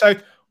 And also,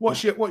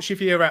 what's your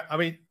view at? I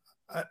mean,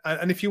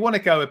 and if you want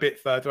to go a bit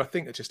further, I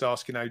think I just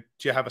ask, you know,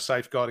 do you have a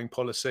safeguarding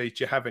policy?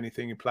 Do you have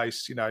anything in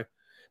place, you know?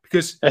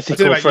 Because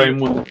ethical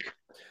framework.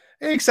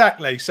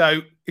 Exactly.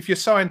 So if you're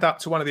signed up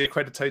to one of the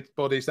accredited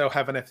bodies, they'll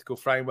have an ethical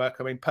framework.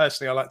 I mean,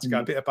 personally, I like to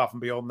go a bit above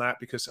and beyond that,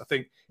 because I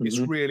think it's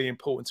really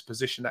important to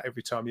position that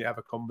every time you have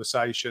a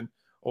conversation,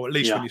 or at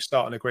least when you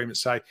start an agreement,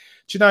 say,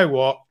 do you know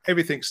what?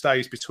 Everything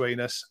stays between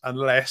us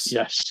unless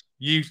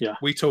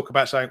we talk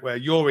about something where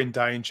you're in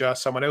danger,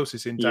 someone else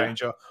is in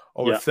danger,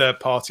 or a third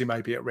party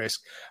may be at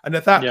risk. And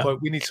at that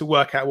point, we need to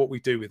work out what we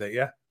do with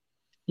it,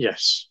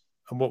 Yes.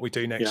 And what we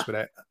do next with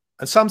it.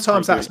 And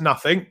sometimes that's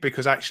nothing,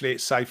 because actually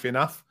it's safe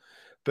enough.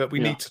 but we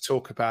need to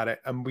talk about it,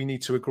 and we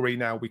need to agree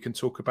now we can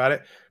talk about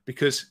it,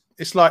 because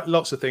it's like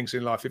lots of things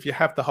in life. If you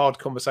have the hard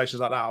conversations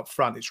like that up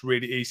front, it's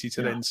really easy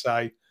to then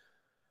say,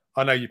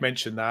 I know you've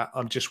mentioned that,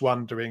 I'm just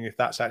wondering if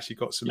that's actually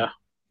got some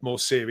more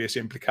serious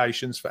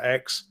implications for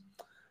X.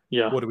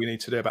 What do we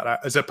need to do about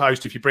that? As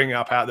opposed to if you bring it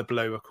up out of the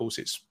blue, of course,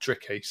 it's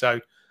tricky. So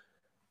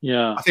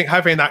I think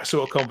having that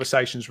sort of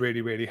conversation is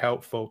really, really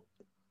helpful.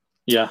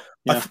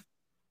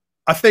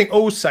 I think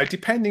also,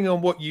 depending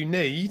on what you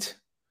need,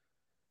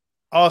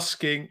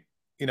 asking,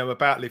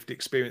 about lived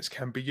experience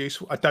can be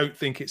useful. I don't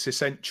think it's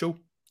essential.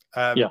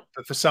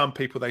 But for some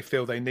people, they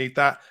feel they need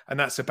that. And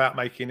that's about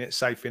making it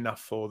safe enough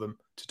for them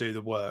to do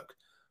the work.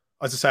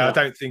 As I say, I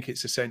don't think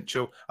it's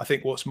essential. I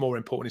think what's more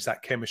important is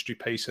that chemistry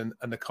piece and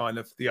the kind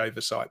of the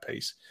oversight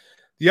piece.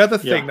 The other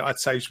thing that I'd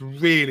say is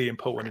really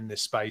important in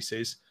this space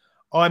is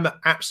I'm an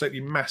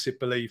absolutely massive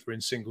believer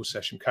in single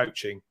session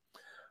coaching.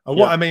 And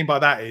what I mean by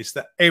that is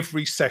that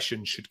every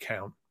session should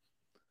count.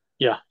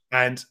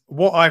 And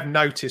what I've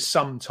noticed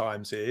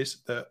sometimes is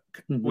that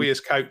we as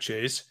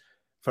coaches,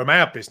 from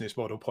our business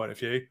model point of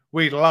view,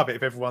 we'd love it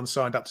if everyone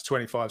signed up to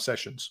 25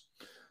 sessions.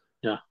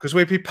 Because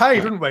we'd be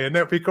paid, wouldn't we? And it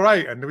would be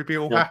great, and we'd be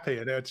all happy,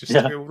 and it would just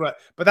be all right.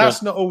 But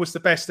that's not always the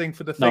best thing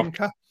for the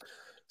thinker.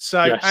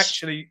 So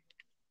actually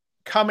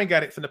coming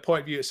at it from the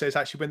point of view, it says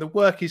actually when the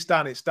work is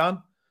done, it's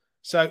done.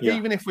 So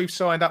even if we've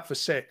signed up for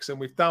 6 and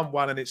we've done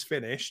 1 and it's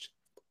finished,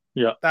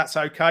 that's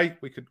okay.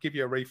 We could give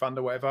you a refund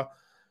or whatever.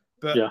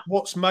 But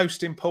what's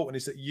most important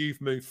is that you've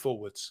moved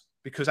forwards,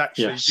 because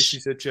actually this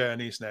is a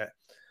journey, isn't it?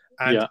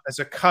 And as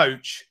a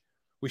coach,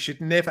 we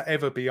should never,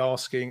 ever be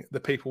asking the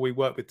people we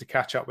work with to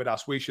catch up with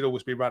us. We should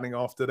always be running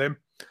after them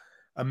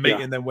and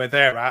meeting them where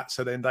they're at,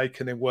 so then they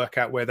can then work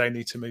out where they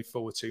need to move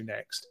forward to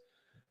next.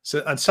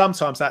 So, and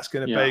sometimes that's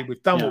going to be,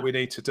 we've done what we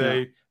need to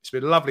do. It's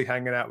been lovely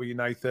hanging out with you,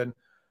 Nathan.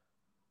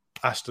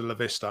 Hasta la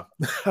vista.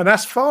 And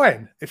that's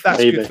fine if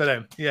that's good for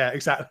them. Yeah,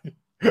 exactly.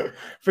 But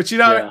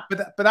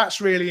but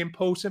that's really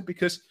important,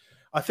 because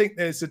I think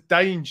there's a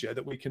danger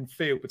that we can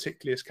feel,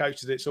 particularly as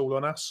coaches, it's all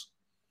on us.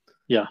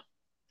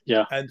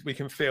 And we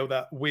can feel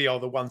that we are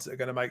the ones that are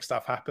going to make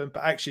stuff happen.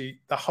 But actually,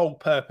 the whole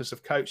purpose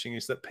of coaching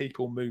is that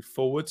people move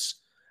forwards,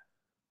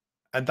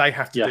 and they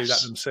have to do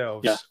that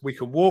themselves. We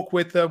can walk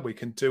with them. We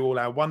can do all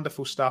our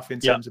wonderful stuff in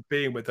terms of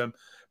being with them,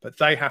 but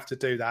they have to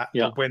do that.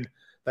 And when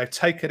they've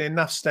taken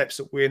enough steps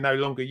that we're no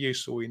longer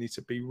useful, we need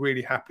to be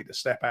really happy to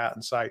step out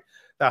and say,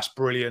 that's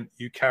brilliant.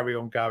 You carry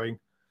on going.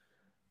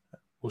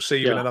 We'll see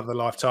you in another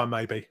lifetime,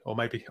 maybe or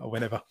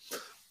whenever.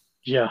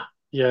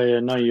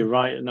 No, you're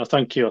right. No,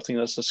 thank you. I think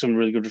that's some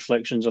really good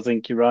reflections. I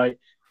think you're right.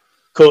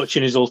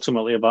 Coaching is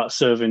ultimately about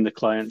serving the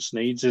client's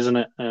needs, isn't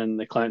it? And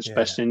the client's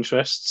best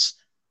interests,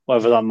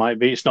 whatever that might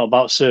be. It's not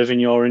about serving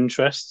your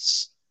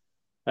interests.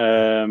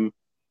 No,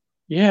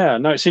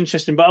 it's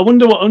interesting. But I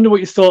wonder what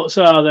your thoughts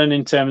are then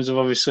in terms of,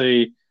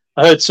 obviously,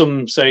 I heard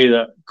some say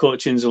that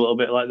coaching's a little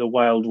bit like the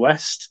Wild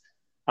West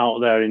out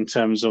there in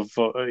terms of,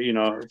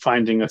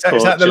 finding a coach.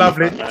 Is that the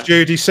lovely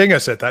Judy Singer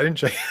said that, didn't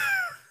she?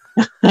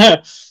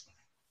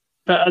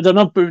 I don't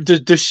know, but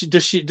does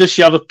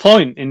she have a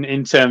point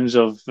in terms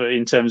of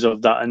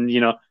that?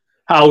 And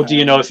how do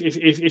you know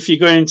if you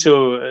go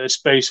into a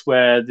space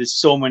where there's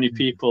so many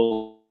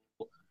people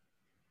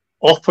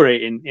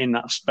operating in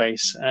that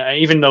space,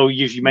 even though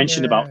you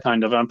mentioned about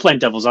kind of, I'm playing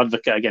devil's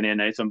advocate again here,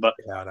 Nathan, but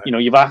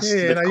you've asked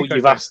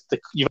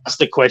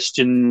the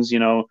questions,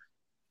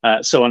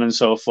 so on and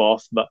so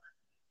forth. But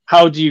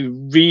how do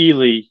you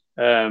really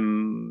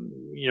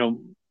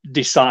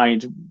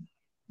decide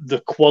the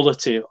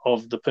quality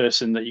of the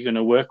person that you're going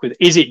to work with?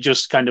 Is it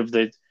just kind of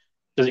does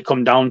it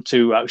come down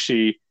to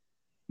actually,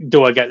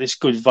 do I get this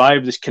good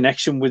vibe, this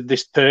connection with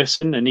this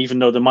person? And even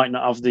though they might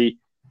not have the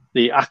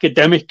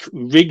academic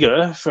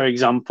rigor, for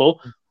example,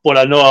 but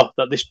I know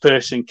that this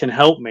person can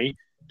help me,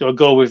 do I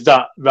go with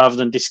that rather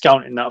than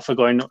discounting that for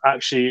going,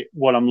 actually,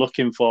 what I'm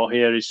looking for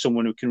here is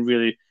someone who can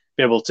really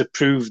be able to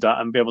prove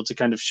that and be able to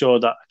kind of show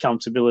that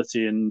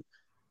accountability and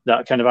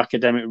that kind of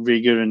academic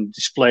rigor and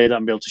display that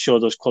and be able to show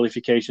those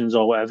qualifications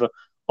or whatever?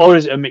 Or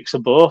is it a mix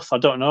of both? I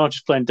don't know,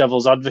 just playing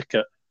devil's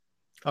advocate.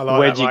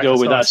 Where do you go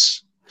with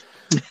us?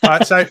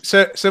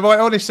 So my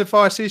honest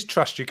advice is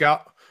trust your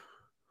gut.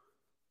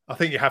 I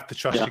think you have to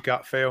trust your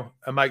gut feel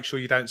and make sure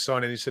you don't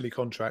sign any silly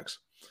contracts.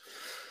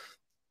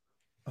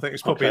 I think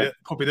it's probably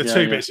the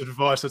two bits of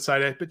advice I'd say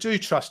there, but do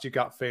trust your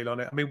gut feel on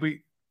it. I mean,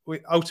 we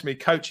ultimately,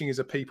 coaching is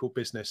a people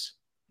business.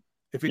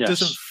 If it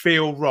doesn't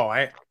feel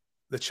right,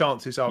 the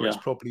chances are it's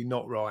probably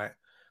not right,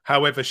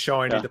 however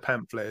shiny the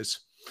pamphlet is.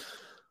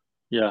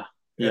 And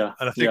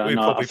I think I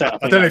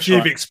don't know if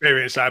you've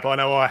experienced that, but I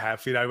know I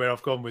have, where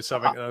I've gone with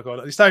something and I've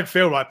gone, this don't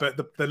feel right, but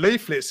the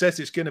leaflet says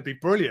it's going to be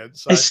brilliant.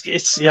 So.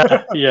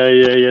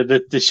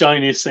 The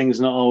shiniest thing's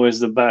not always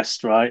the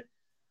best, right?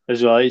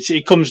 As well.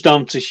 It comes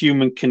down to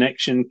human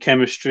connection,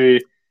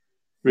 chemistry,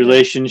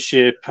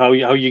 relationship, how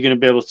you're going to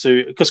be able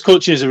to, because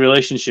coaching is a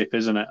relationship,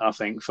 isn't it? I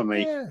think for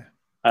me.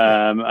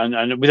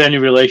 And with any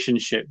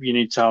relationship, you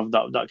need to have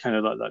that kind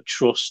of that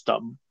trust,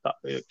 that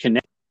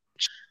connection,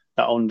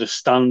 that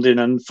understanding.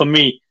 And for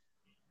me,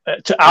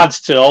 to add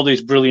to all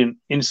these brilliant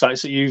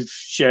insights that you've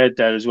shared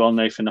there as well,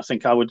 Nathan, I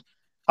think I would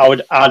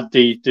add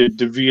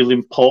the real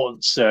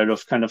importance there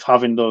of kind of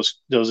having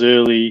those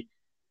early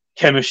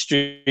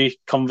chemistry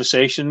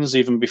conversations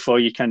even before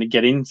you kind of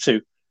get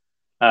into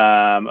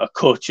a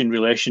coaching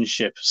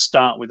relationship.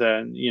 Start with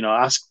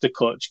ask the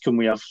coach, can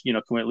we at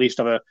least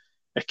have a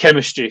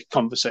chemistry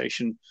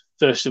conversation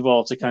first of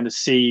all to kind of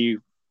see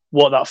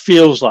what that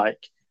feels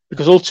like,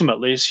 because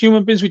ultimately as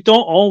human beings we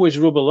don't always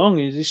rub along.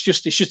 It's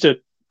just a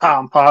part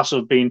and parcel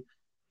of being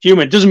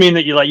human. It doesn't mean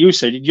that like you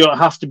said, you don't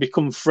have to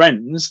become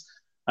friends,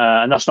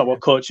 and that's not what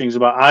coaching is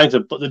about either,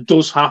 but there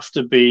does have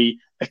to be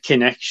a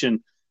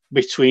connection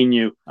between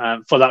you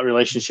for that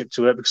relationship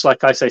to work, because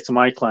like I say to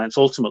my clients,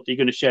 ultimately you're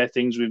going to share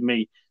things with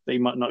me that you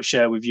might not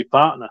share with your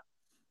partner,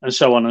 and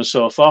so on and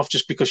so forth,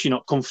 just because you're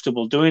not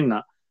comfortable doing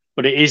that.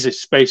 But it is a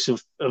space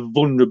of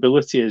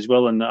vulnerability as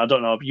well. And I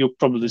don't know, you're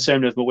probably the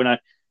same, but when I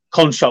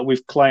contract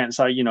with clients,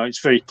 it's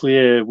very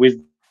clear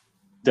with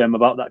them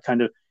about that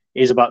kind of,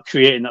 is about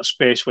creating that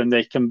space when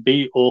they can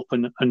be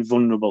open and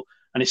vulnerable.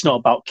 And it's not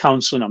about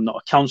counseling. I'm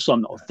not a counselor,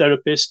 I'm not a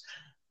therapist,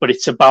 but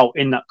it's about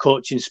in that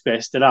coaching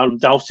space there are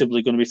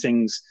undoubtedly going to be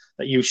things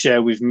that you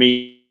share with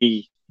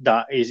me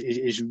that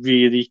is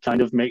really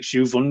kind of makes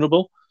you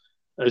vulnerable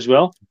as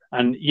well.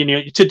 And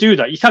to do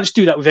that, you can't just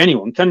do that with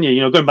anyone, can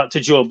you? Going back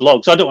to Joe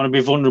Blogs, I don't want to be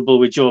vulnerable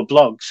with Joe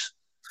Blogs.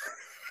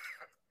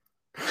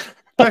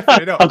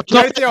 Definitely not. The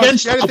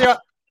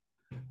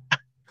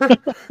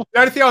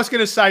only thing I was going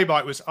to say,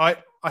 Mike, was I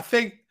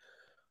think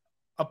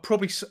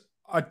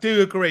I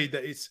do agree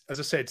that it's,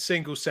 as I said,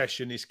 single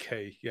session is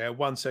key. Yeah,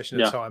 one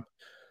session at a time.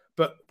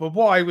 But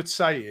what I would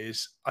say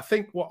is, I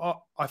think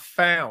what I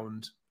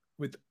found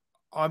with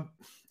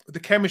the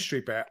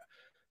chemistry bit.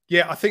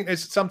 Yeah, I think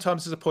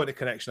sometimes there's a point of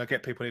connection. I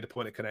get people need a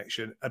point of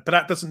connection, but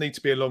that doesn't need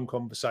to be a long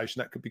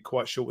conversation. That could be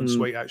quite short and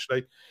sweet,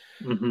 actually.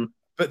 Mm-hmm.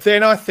 But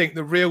then I think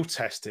the real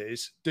test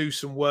is do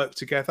some work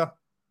together.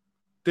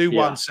 Do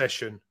one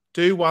session.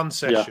 Do one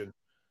session.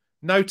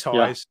 No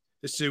ties.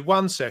 Let's do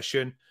one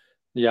session.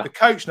 Yeah. The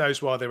coach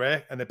knows why they're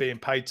there, and they're being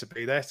paid to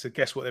be there. So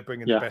guess what? They're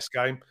bringing the best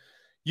game.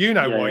 You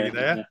know why you're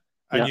there,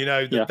 and you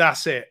know that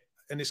that's it.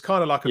 And it's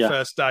kind of like a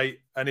first date.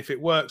 And if it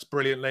works,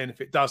 brilliantly. And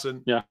if it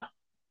doesn't,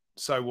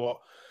 so what?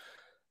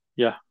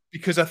 Yeah,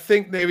 because I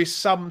think there is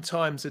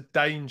sometimes a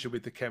danger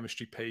with the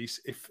chemistry piece,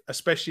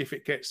 especially if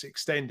it gets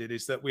extended,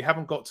 is that we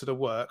haven't got to the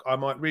work. I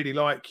might really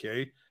like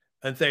you,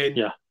 and then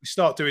we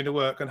start doing the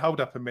work and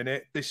hold up a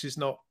minute. This is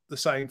not the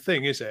same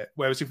thing, is it?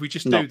 Whereas if we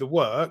just do the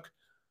work,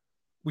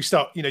 we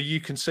start. You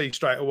can see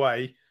straight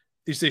away,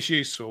 is this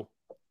useful?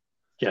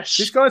 Yes,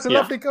 this guy's a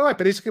lovely guy,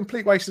 but he's a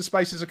complete waste of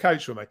space as a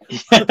coach for me.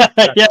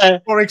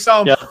 For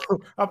example,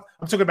 I'm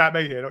talking about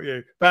me here, not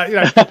you.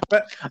 But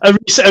but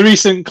a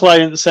recent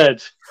client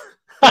said.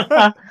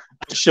 I'm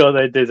sure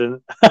they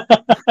didn't.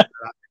 But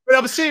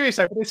I'm serious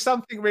though. But there's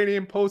something really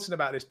important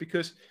about this,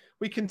 because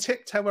we can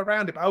tiptoe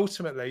around it. But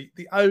ultimately,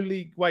 the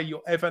only way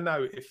you'll ever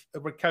know if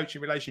a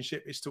coaching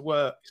relationship is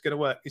going to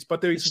work is by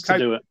doing some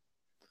coaching.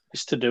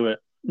 It's to do it.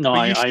 No,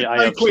 I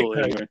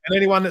absolutely agree. And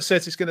anyone that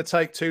says it's going to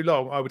take too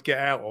long, I would get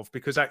out of,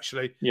 because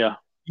actually, you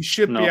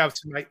should be able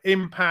to make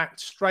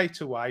impact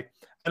straight away.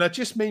 And I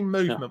just mean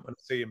movement when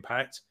I see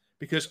impact,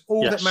 because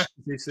all that matters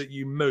is that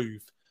you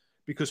move.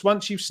 Because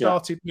once you've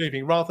started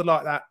moving, rather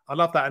like that, I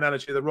love that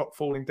analogy of the rock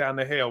falling down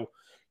the hill.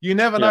 You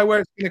never know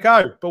where it's going to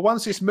go. But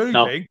once it's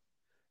moving,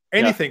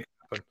 anything can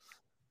happen.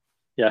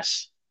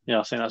 Yes. Yeah,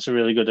 I think that's a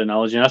really good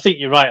analogy. And I think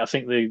you're right. I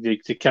think the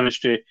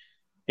chemistry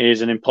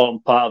is an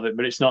important part of it,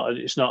 but it's not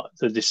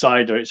the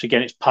decider.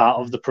 It's part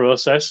of the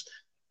process.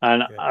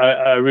 And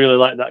I really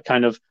like that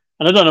kind of,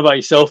 and I don't know about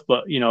yourself,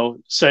 but,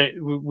 say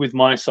with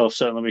myself,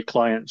 certainly with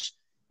clients,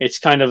 it's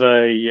kind of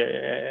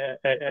a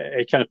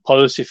kind of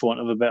policy, for want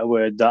of a better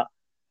word, that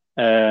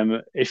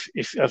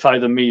if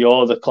either me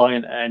or the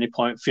client at any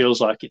point feels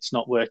like it's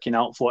not working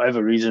out for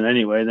whatever reason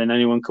anyway, then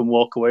anyone can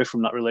walk away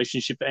from that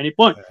relationship at any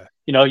point.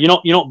 You're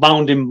not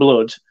bound in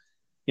blood.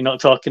 You're not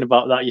talking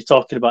about that. You're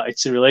talking about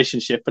it's a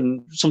relationship,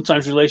 and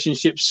sometimes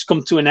relationships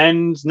come to an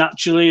end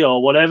naturally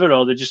or whatever,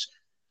 or they're just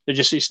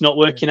it's not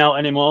working out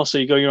anymore. So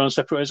you go your own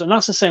separate ways, and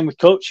that's the same with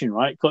coaching,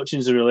 right? Coaching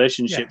is a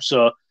relationship,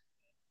 so.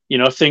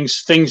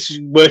 Things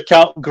work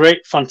out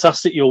great,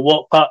 fantastic. You'll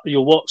walk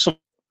some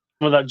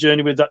of that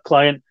journey with that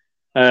client,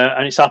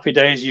 and it's happy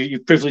days. You're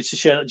privileged to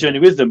share that journey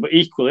with them. But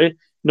equally,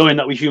 knowing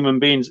that we're human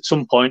beings, at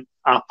some point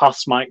our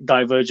paths might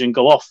diverge and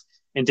go off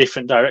in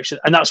different directions,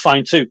 and that's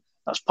fine too.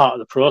 That's part of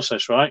the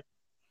process, right?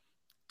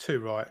 Too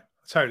right.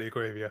 I totally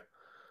agree with you.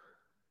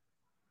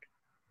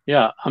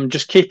 Yeah, I'm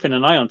just keeping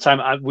an eye on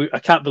time. I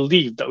can't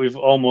believe that we've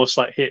almost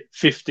hit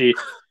 50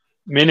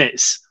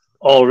 minutes.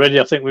 Already,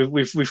 I think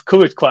we've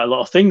covered quite a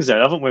lot of things there,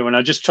 haven't we? When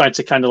I just tried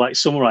to kind of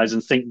summarize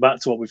and think back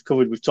to what we've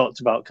covered, we've talked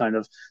about kind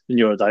of the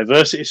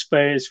neurodiversity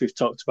space. We've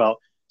talked about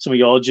some of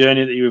your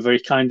journey that you were very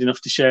kind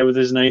enough to share with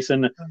us,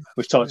 Nathan.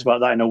 We've talked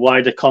about that in a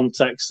wider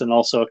context, and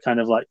also kind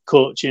of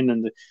coaching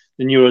and the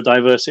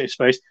neurodiversity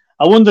space.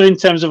 I wonder, in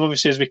terms of,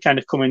 obviously, as we kind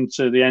of come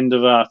into the end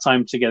of our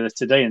time together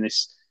today in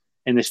this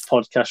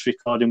podcast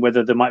recording,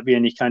 whether there might be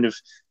any kind of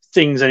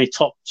things, any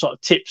top sort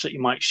of tips that you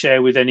might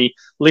share with any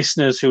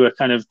listeners who are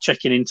kind of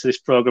checking into this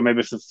program,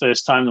 maybe for the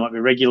first time? There might be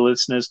regular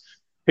listeners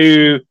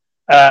who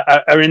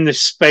are in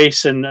this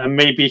space and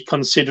maybe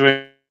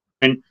considering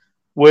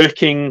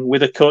working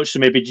with a coach that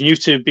may be new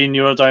to being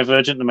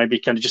neurodivergent, and maybe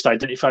kind of just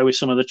identify with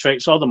some of the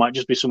traits, or there might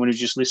just be someone who's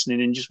just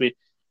listening and just be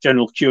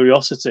general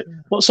curiosity.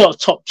 What sort of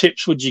top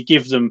tips would you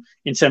give them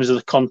in terms of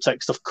the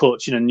context of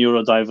coaching and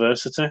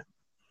neurodiversity?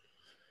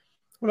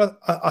 Well,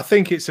 I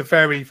think it's a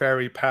very,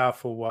 very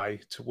powerful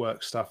way to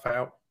work stuff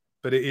out,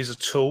 but it is a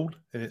tool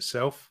in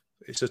itself.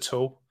 It's a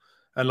tool.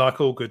 And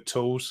like all good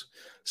tools,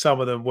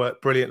 some of them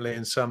work brilliantly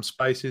in some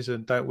spaces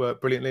and don't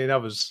work brilliantly in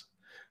others.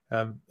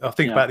 I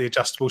think about the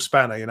adjustable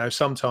spanner. You know,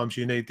 sometimes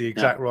you need the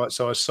exact right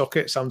size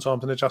socket.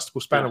 Sometimes an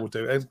adjustable spanner will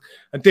do it.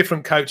 And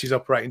different coaches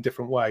operate in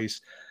different ways.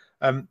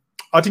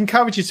 I'd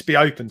encourage you to be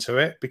open to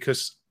it,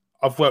 because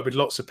I've worked with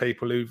lots of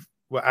people who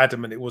were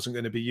adamant it wasn't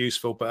going to be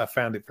useful, but I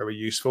found it very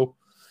useful.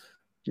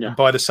 Yeah. And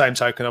by the same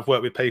token, I've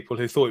worked with people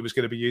who thought it was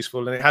going to be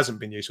useful and it hasn't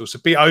been useful. So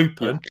be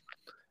open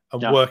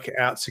and work it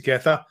out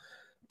together.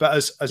 But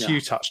as you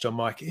touched on,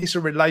 Mike, it's a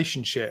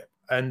relationship.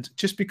 And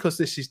just because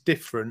this is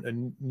different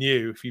and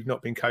new, if you've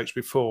not been coached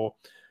before,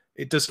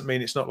 it doesn't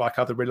mean it's not like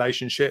other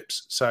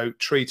relationships. So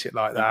treat it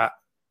like that.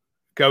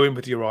 Go in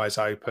with your eyes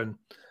open.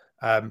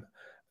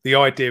 The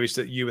idea is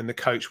that you and the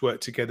coach work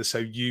together so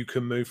you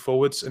can move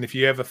forwards. And if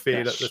you ever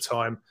feel at the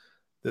time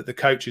that the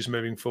coach is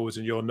moving forwards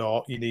and you're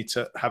not, you need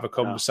to have a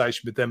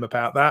conversation with them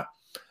about that.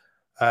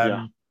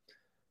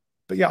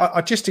 But yeah,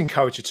 I just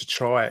encourage you to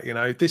try it. You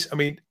know, I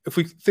mean, if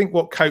we think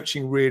what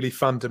coaching really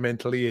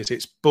fundamentally is,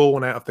 it's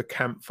born out of the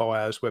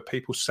campfires where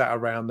people sat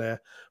around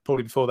there,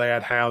 probably before they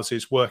had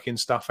houses, working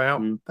stuff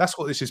out. That's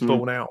what this is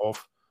born out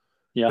of.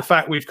 Yeah. The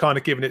fact we've kind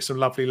of given it some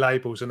lovely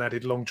labels and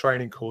added long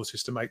training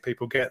courses to make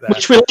people get there.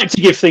 Which we like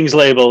to give things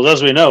labels,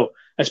 as we know,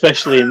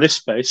 especially in this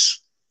space.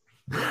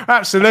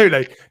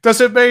 Absolutely.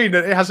 Doesn't mean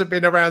that it hasn't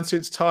been around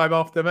since time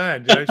after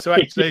man, you know. So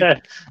actually,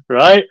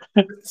 right.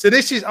 So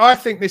I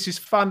think this is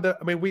fun.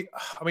 I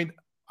mean,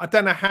 I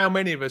don't know how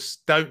many of us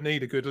don't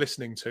need a good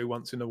listening to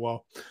once in a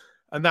while,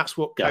 and that's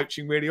what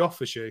coaching really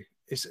offers you.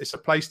 It's a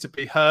place to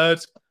be heard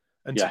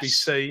and to be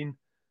seen,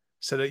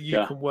 so that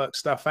you can work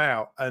stuff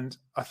out. And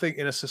I think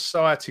in a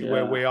society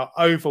where we are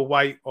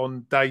overweight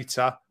on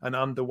data and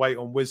underweight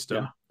on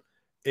wisdom,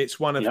 it's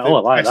one of the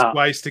best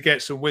ways to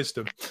get some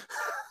wisdom.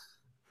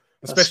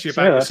 Especially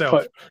about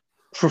yourself.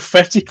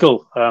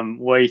 Prophetical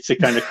way to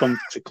kind of come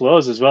to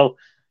close as well.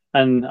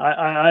 And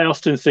I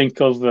often think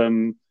of,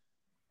 and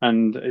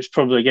it's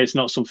probably, again, it's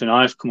not something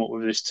I've come up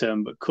with this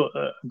term, but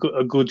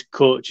a good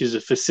coach is a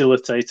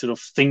facilitator of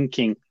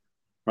thinking,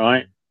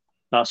 right?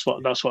 That's what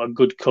a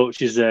good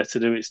coach is there to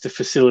do. It's to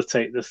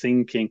facilitate the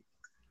thinking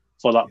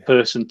for that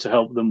person, to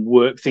help them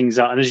work things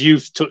out. And as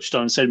you've touched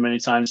on and said many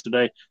times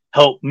today,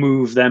 help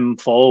move them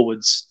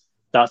forwards.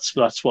 That's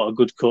what a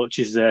good coach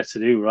is there to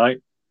do, right?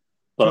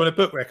 Do you want a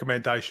book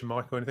recommendation,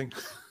 Mike, or anything?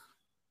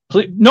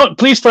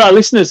 Please for our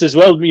listeners as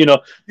well. You know,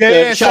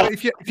 so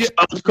if you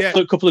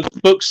a couple of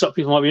books that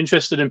people might be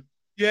interested in.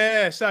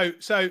 Yeah, so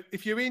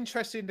if you're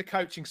interested in the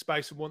coaching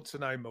space and want to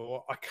know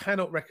more, I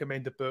cannot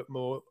recommend a book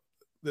more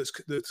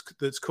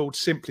that's called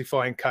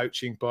Simplifying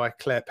Coaching by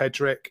Claire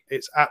Pedrick.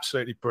 It's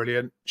absolutely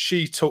brilliant.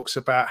 She talks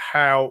about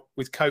how,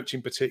 with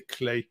coaching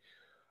particularly,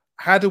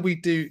 how do we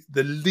do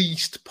the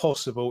least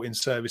possible in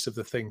service of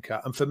the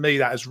thinker? And for me,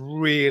 that has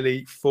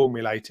really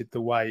formulated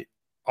the way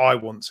I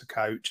want to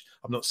coach.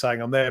 I'm not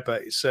saying I'm there,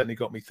 but it's certainly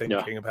got me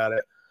thinking about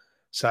it.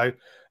 So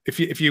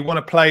if you want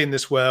to play in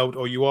this world,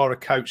 or you are a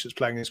coach that's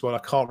playing in this world,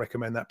 I can't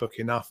recommend that book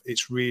enough.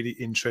 It's really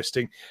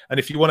interesting. And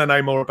if you want to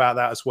know more about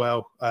that as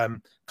well,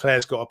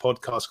 Claire's got a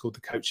podcast called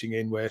The Coaching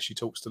In, where she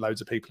talks to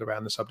loads of people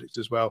around the subject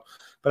as well.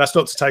 But that's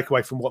not to take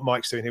away from what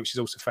Mike's doing here, which is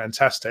also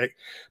fantastic.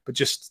 But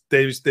just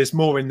there's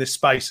more in this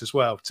space as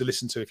well to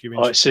listen to if you're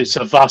interested. It's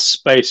a vast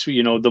space.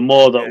 You know, the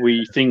more that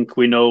we think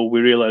we know,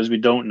 we realize we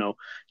don't know.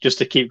 Just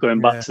to keep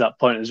going back to that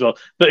point as well.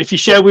 But if you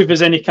share with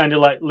us any kind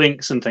of like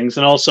links and things,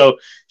 and also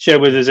share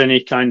with us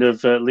any kind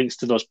of links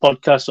to those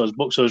podcasts, those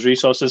books, those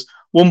resources.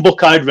 One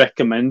book I'd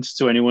recommend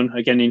to anyone,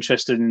 again,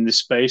 interested in this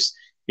space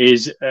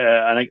is,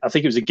 and I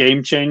think it was a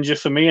game changer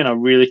for me, and I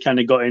really kind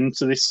of got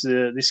into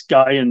this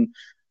guy and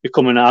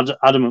become an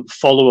adamant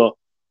follower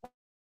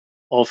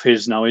of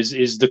his now,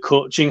 is The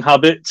Coaching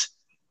Habit.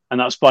 And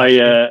that's by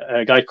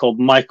a guy called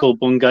Michael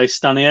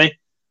Bungay-Stanier.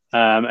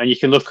 And you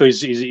can look,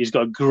 he's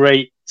got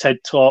great TED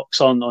Talks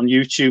on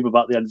YouTube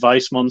about the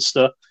advice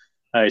monster.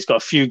 He's got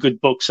a few good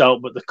books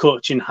out, but The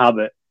Coaching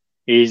Habit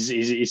is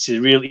a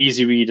real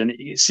easy read, and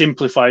it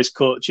simplifies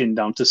coaching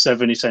down to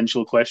 7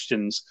 essential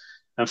questions.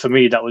 And for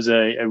me, that was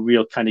a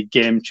real kind of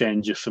game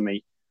changer for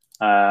me,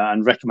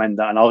 and recommend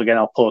that. And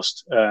I'll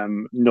post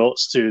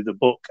notes to the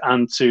book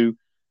and to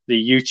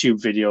the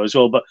YouTube video as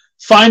well. But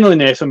finally,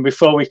 Nathan,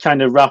 before we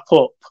kind of wrap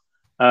up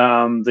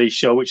the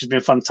show, which has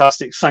been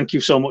fantastic, thank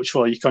you so much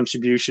for your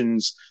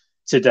contributions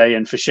today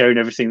and for sharing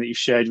everything that you've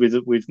shared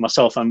with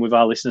myself and with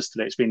our listeners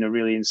today. It's been a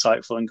really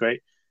insightful and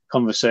great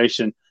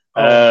conversation.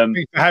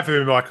 Thanks for having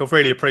me, Mike. I've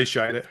really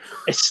appreciate it.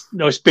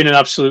 It's been an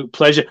absolute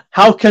pleasure.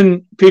 How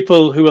can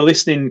people who are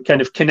listening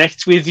kind of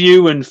connect with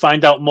you and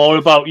find out more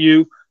about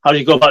you? How do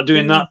you go about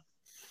doing that?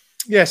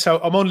 Yeah, so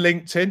I'm on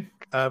LinkedIn,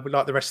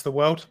 like the rest of the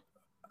world.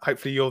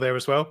 Hopefully you're there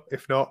as well.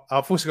 If not,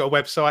 I've also got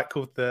a website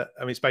called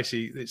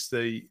it's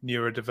the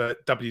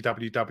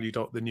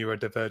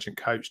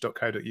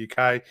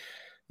neurodivergentcoach.co.uk.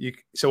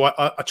 So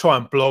I try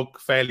and blog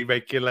fairly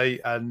regularly,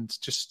 and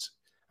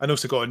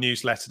also got a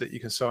newsletter that you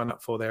can sign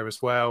up for there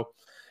as well.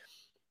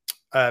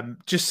 And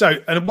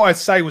what I'd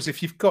say was,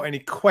 if you've got any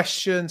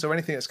questions or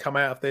anything that's come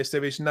out of this,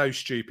 there is no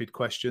stupid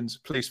questions.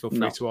 Please feel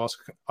free to ask.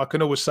 I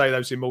can always say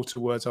those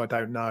immortal words, I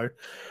don't know.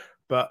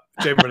 But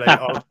generally,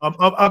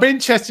 I'm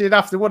interested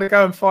enough to want to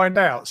go and find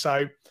out.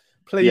 So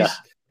please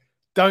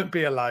don't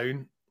be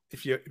alone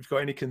if you've got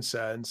any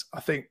concerns. I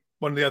think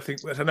one of the other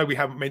things, I know we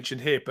haven't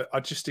mentioned here, but I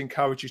just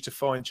encourage you to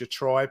find your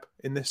tribe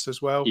in this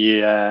as well.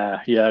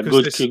 Yeah.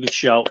 Good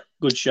shout.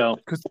 Good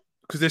shout. Because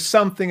there's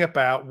something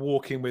about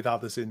walking with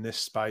others in this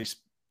space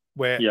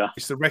where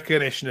it's the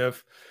recognition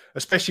of,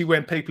 especially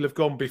when people have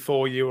gone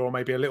before you or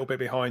maybe a little bit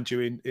behind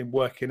you in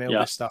working all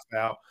this stuff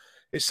out.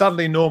 It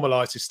suddenly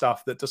normalizes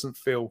stuff that doesn't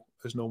feel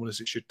as normal as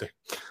it should do.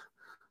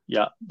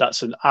 Yeah,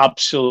 that's an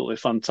absolutely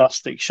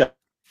fantastic shout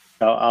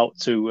out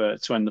to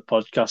end the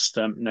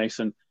podcast,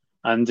 Nathan.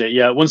 And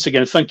once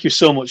again, thank you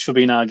so much for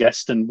being our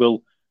guest. And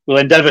we'll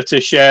endeavour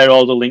to share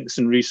all the links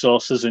and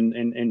resources in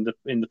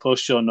the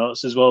post show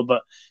notes as well.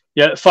 But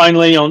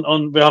finally,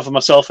 on behalf of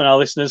myself and our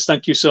listeners,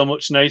 thank you so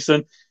much,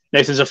 Nathan.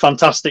 Nathan's a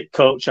fantastic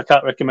coach. I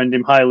can't recommend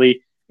him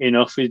highly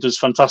enough. He does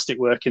fantastic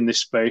work in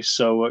this space.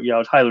 So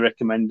I'd highly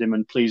recommend him,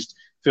 and please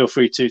feel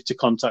free to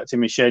contact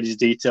him and share his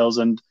details.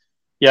 And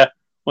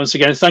once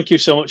again, thank you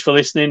so much for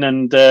listening,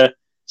 and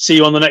see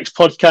you on the next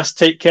podcast.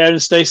 Take care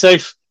and stay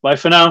safe. Bye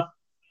for now.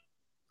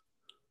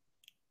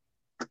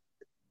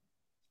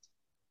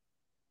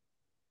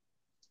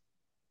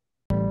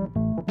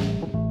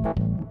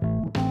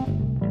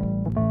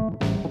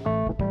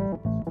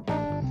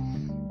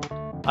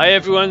 Hi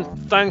everyone,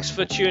 thanks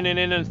for tuning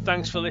in and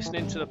thanks for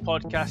listening to the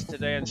podcast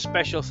today, and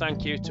special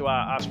thank you to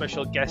our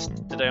special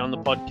guest today on the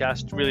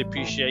podcast. Really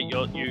appreciate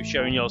you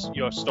sharing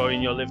your story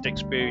and your lived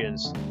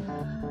experience.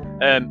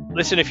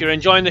 Listen, if you're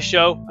enjoying the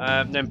show,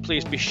 then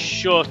please be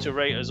sure to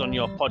rate us on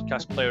your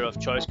podcast player of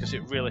choice, because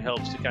it really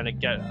helps to kind of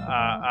get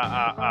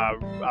our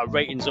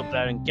ratings up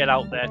there and get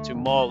out there to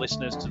more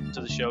listeners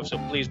to the show. So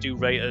please do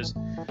rate us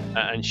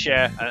and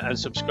share and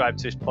subscribe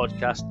to this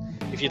podcast.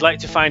 If you'd like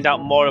to find out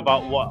more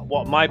about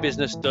what my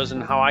business does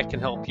and how I can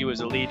help you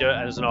as a leader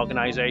and as an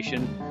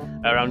organization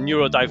around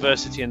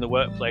neurodiversity in the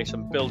workplace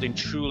and building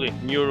truly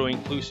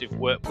neuro-inclusive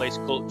workplace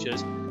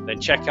cultures, then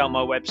check out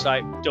my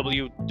website,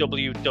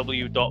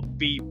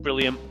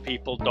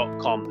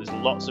 www.bebrilliantpeople.com. There's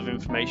lots of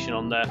information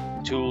on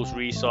there, tools,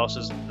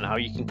 resources, and how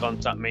you can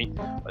contact me.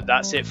 But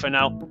that's it for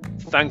now.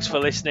 Thanks for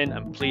listening,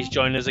 and please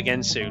join us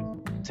again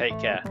soon. Take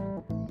care.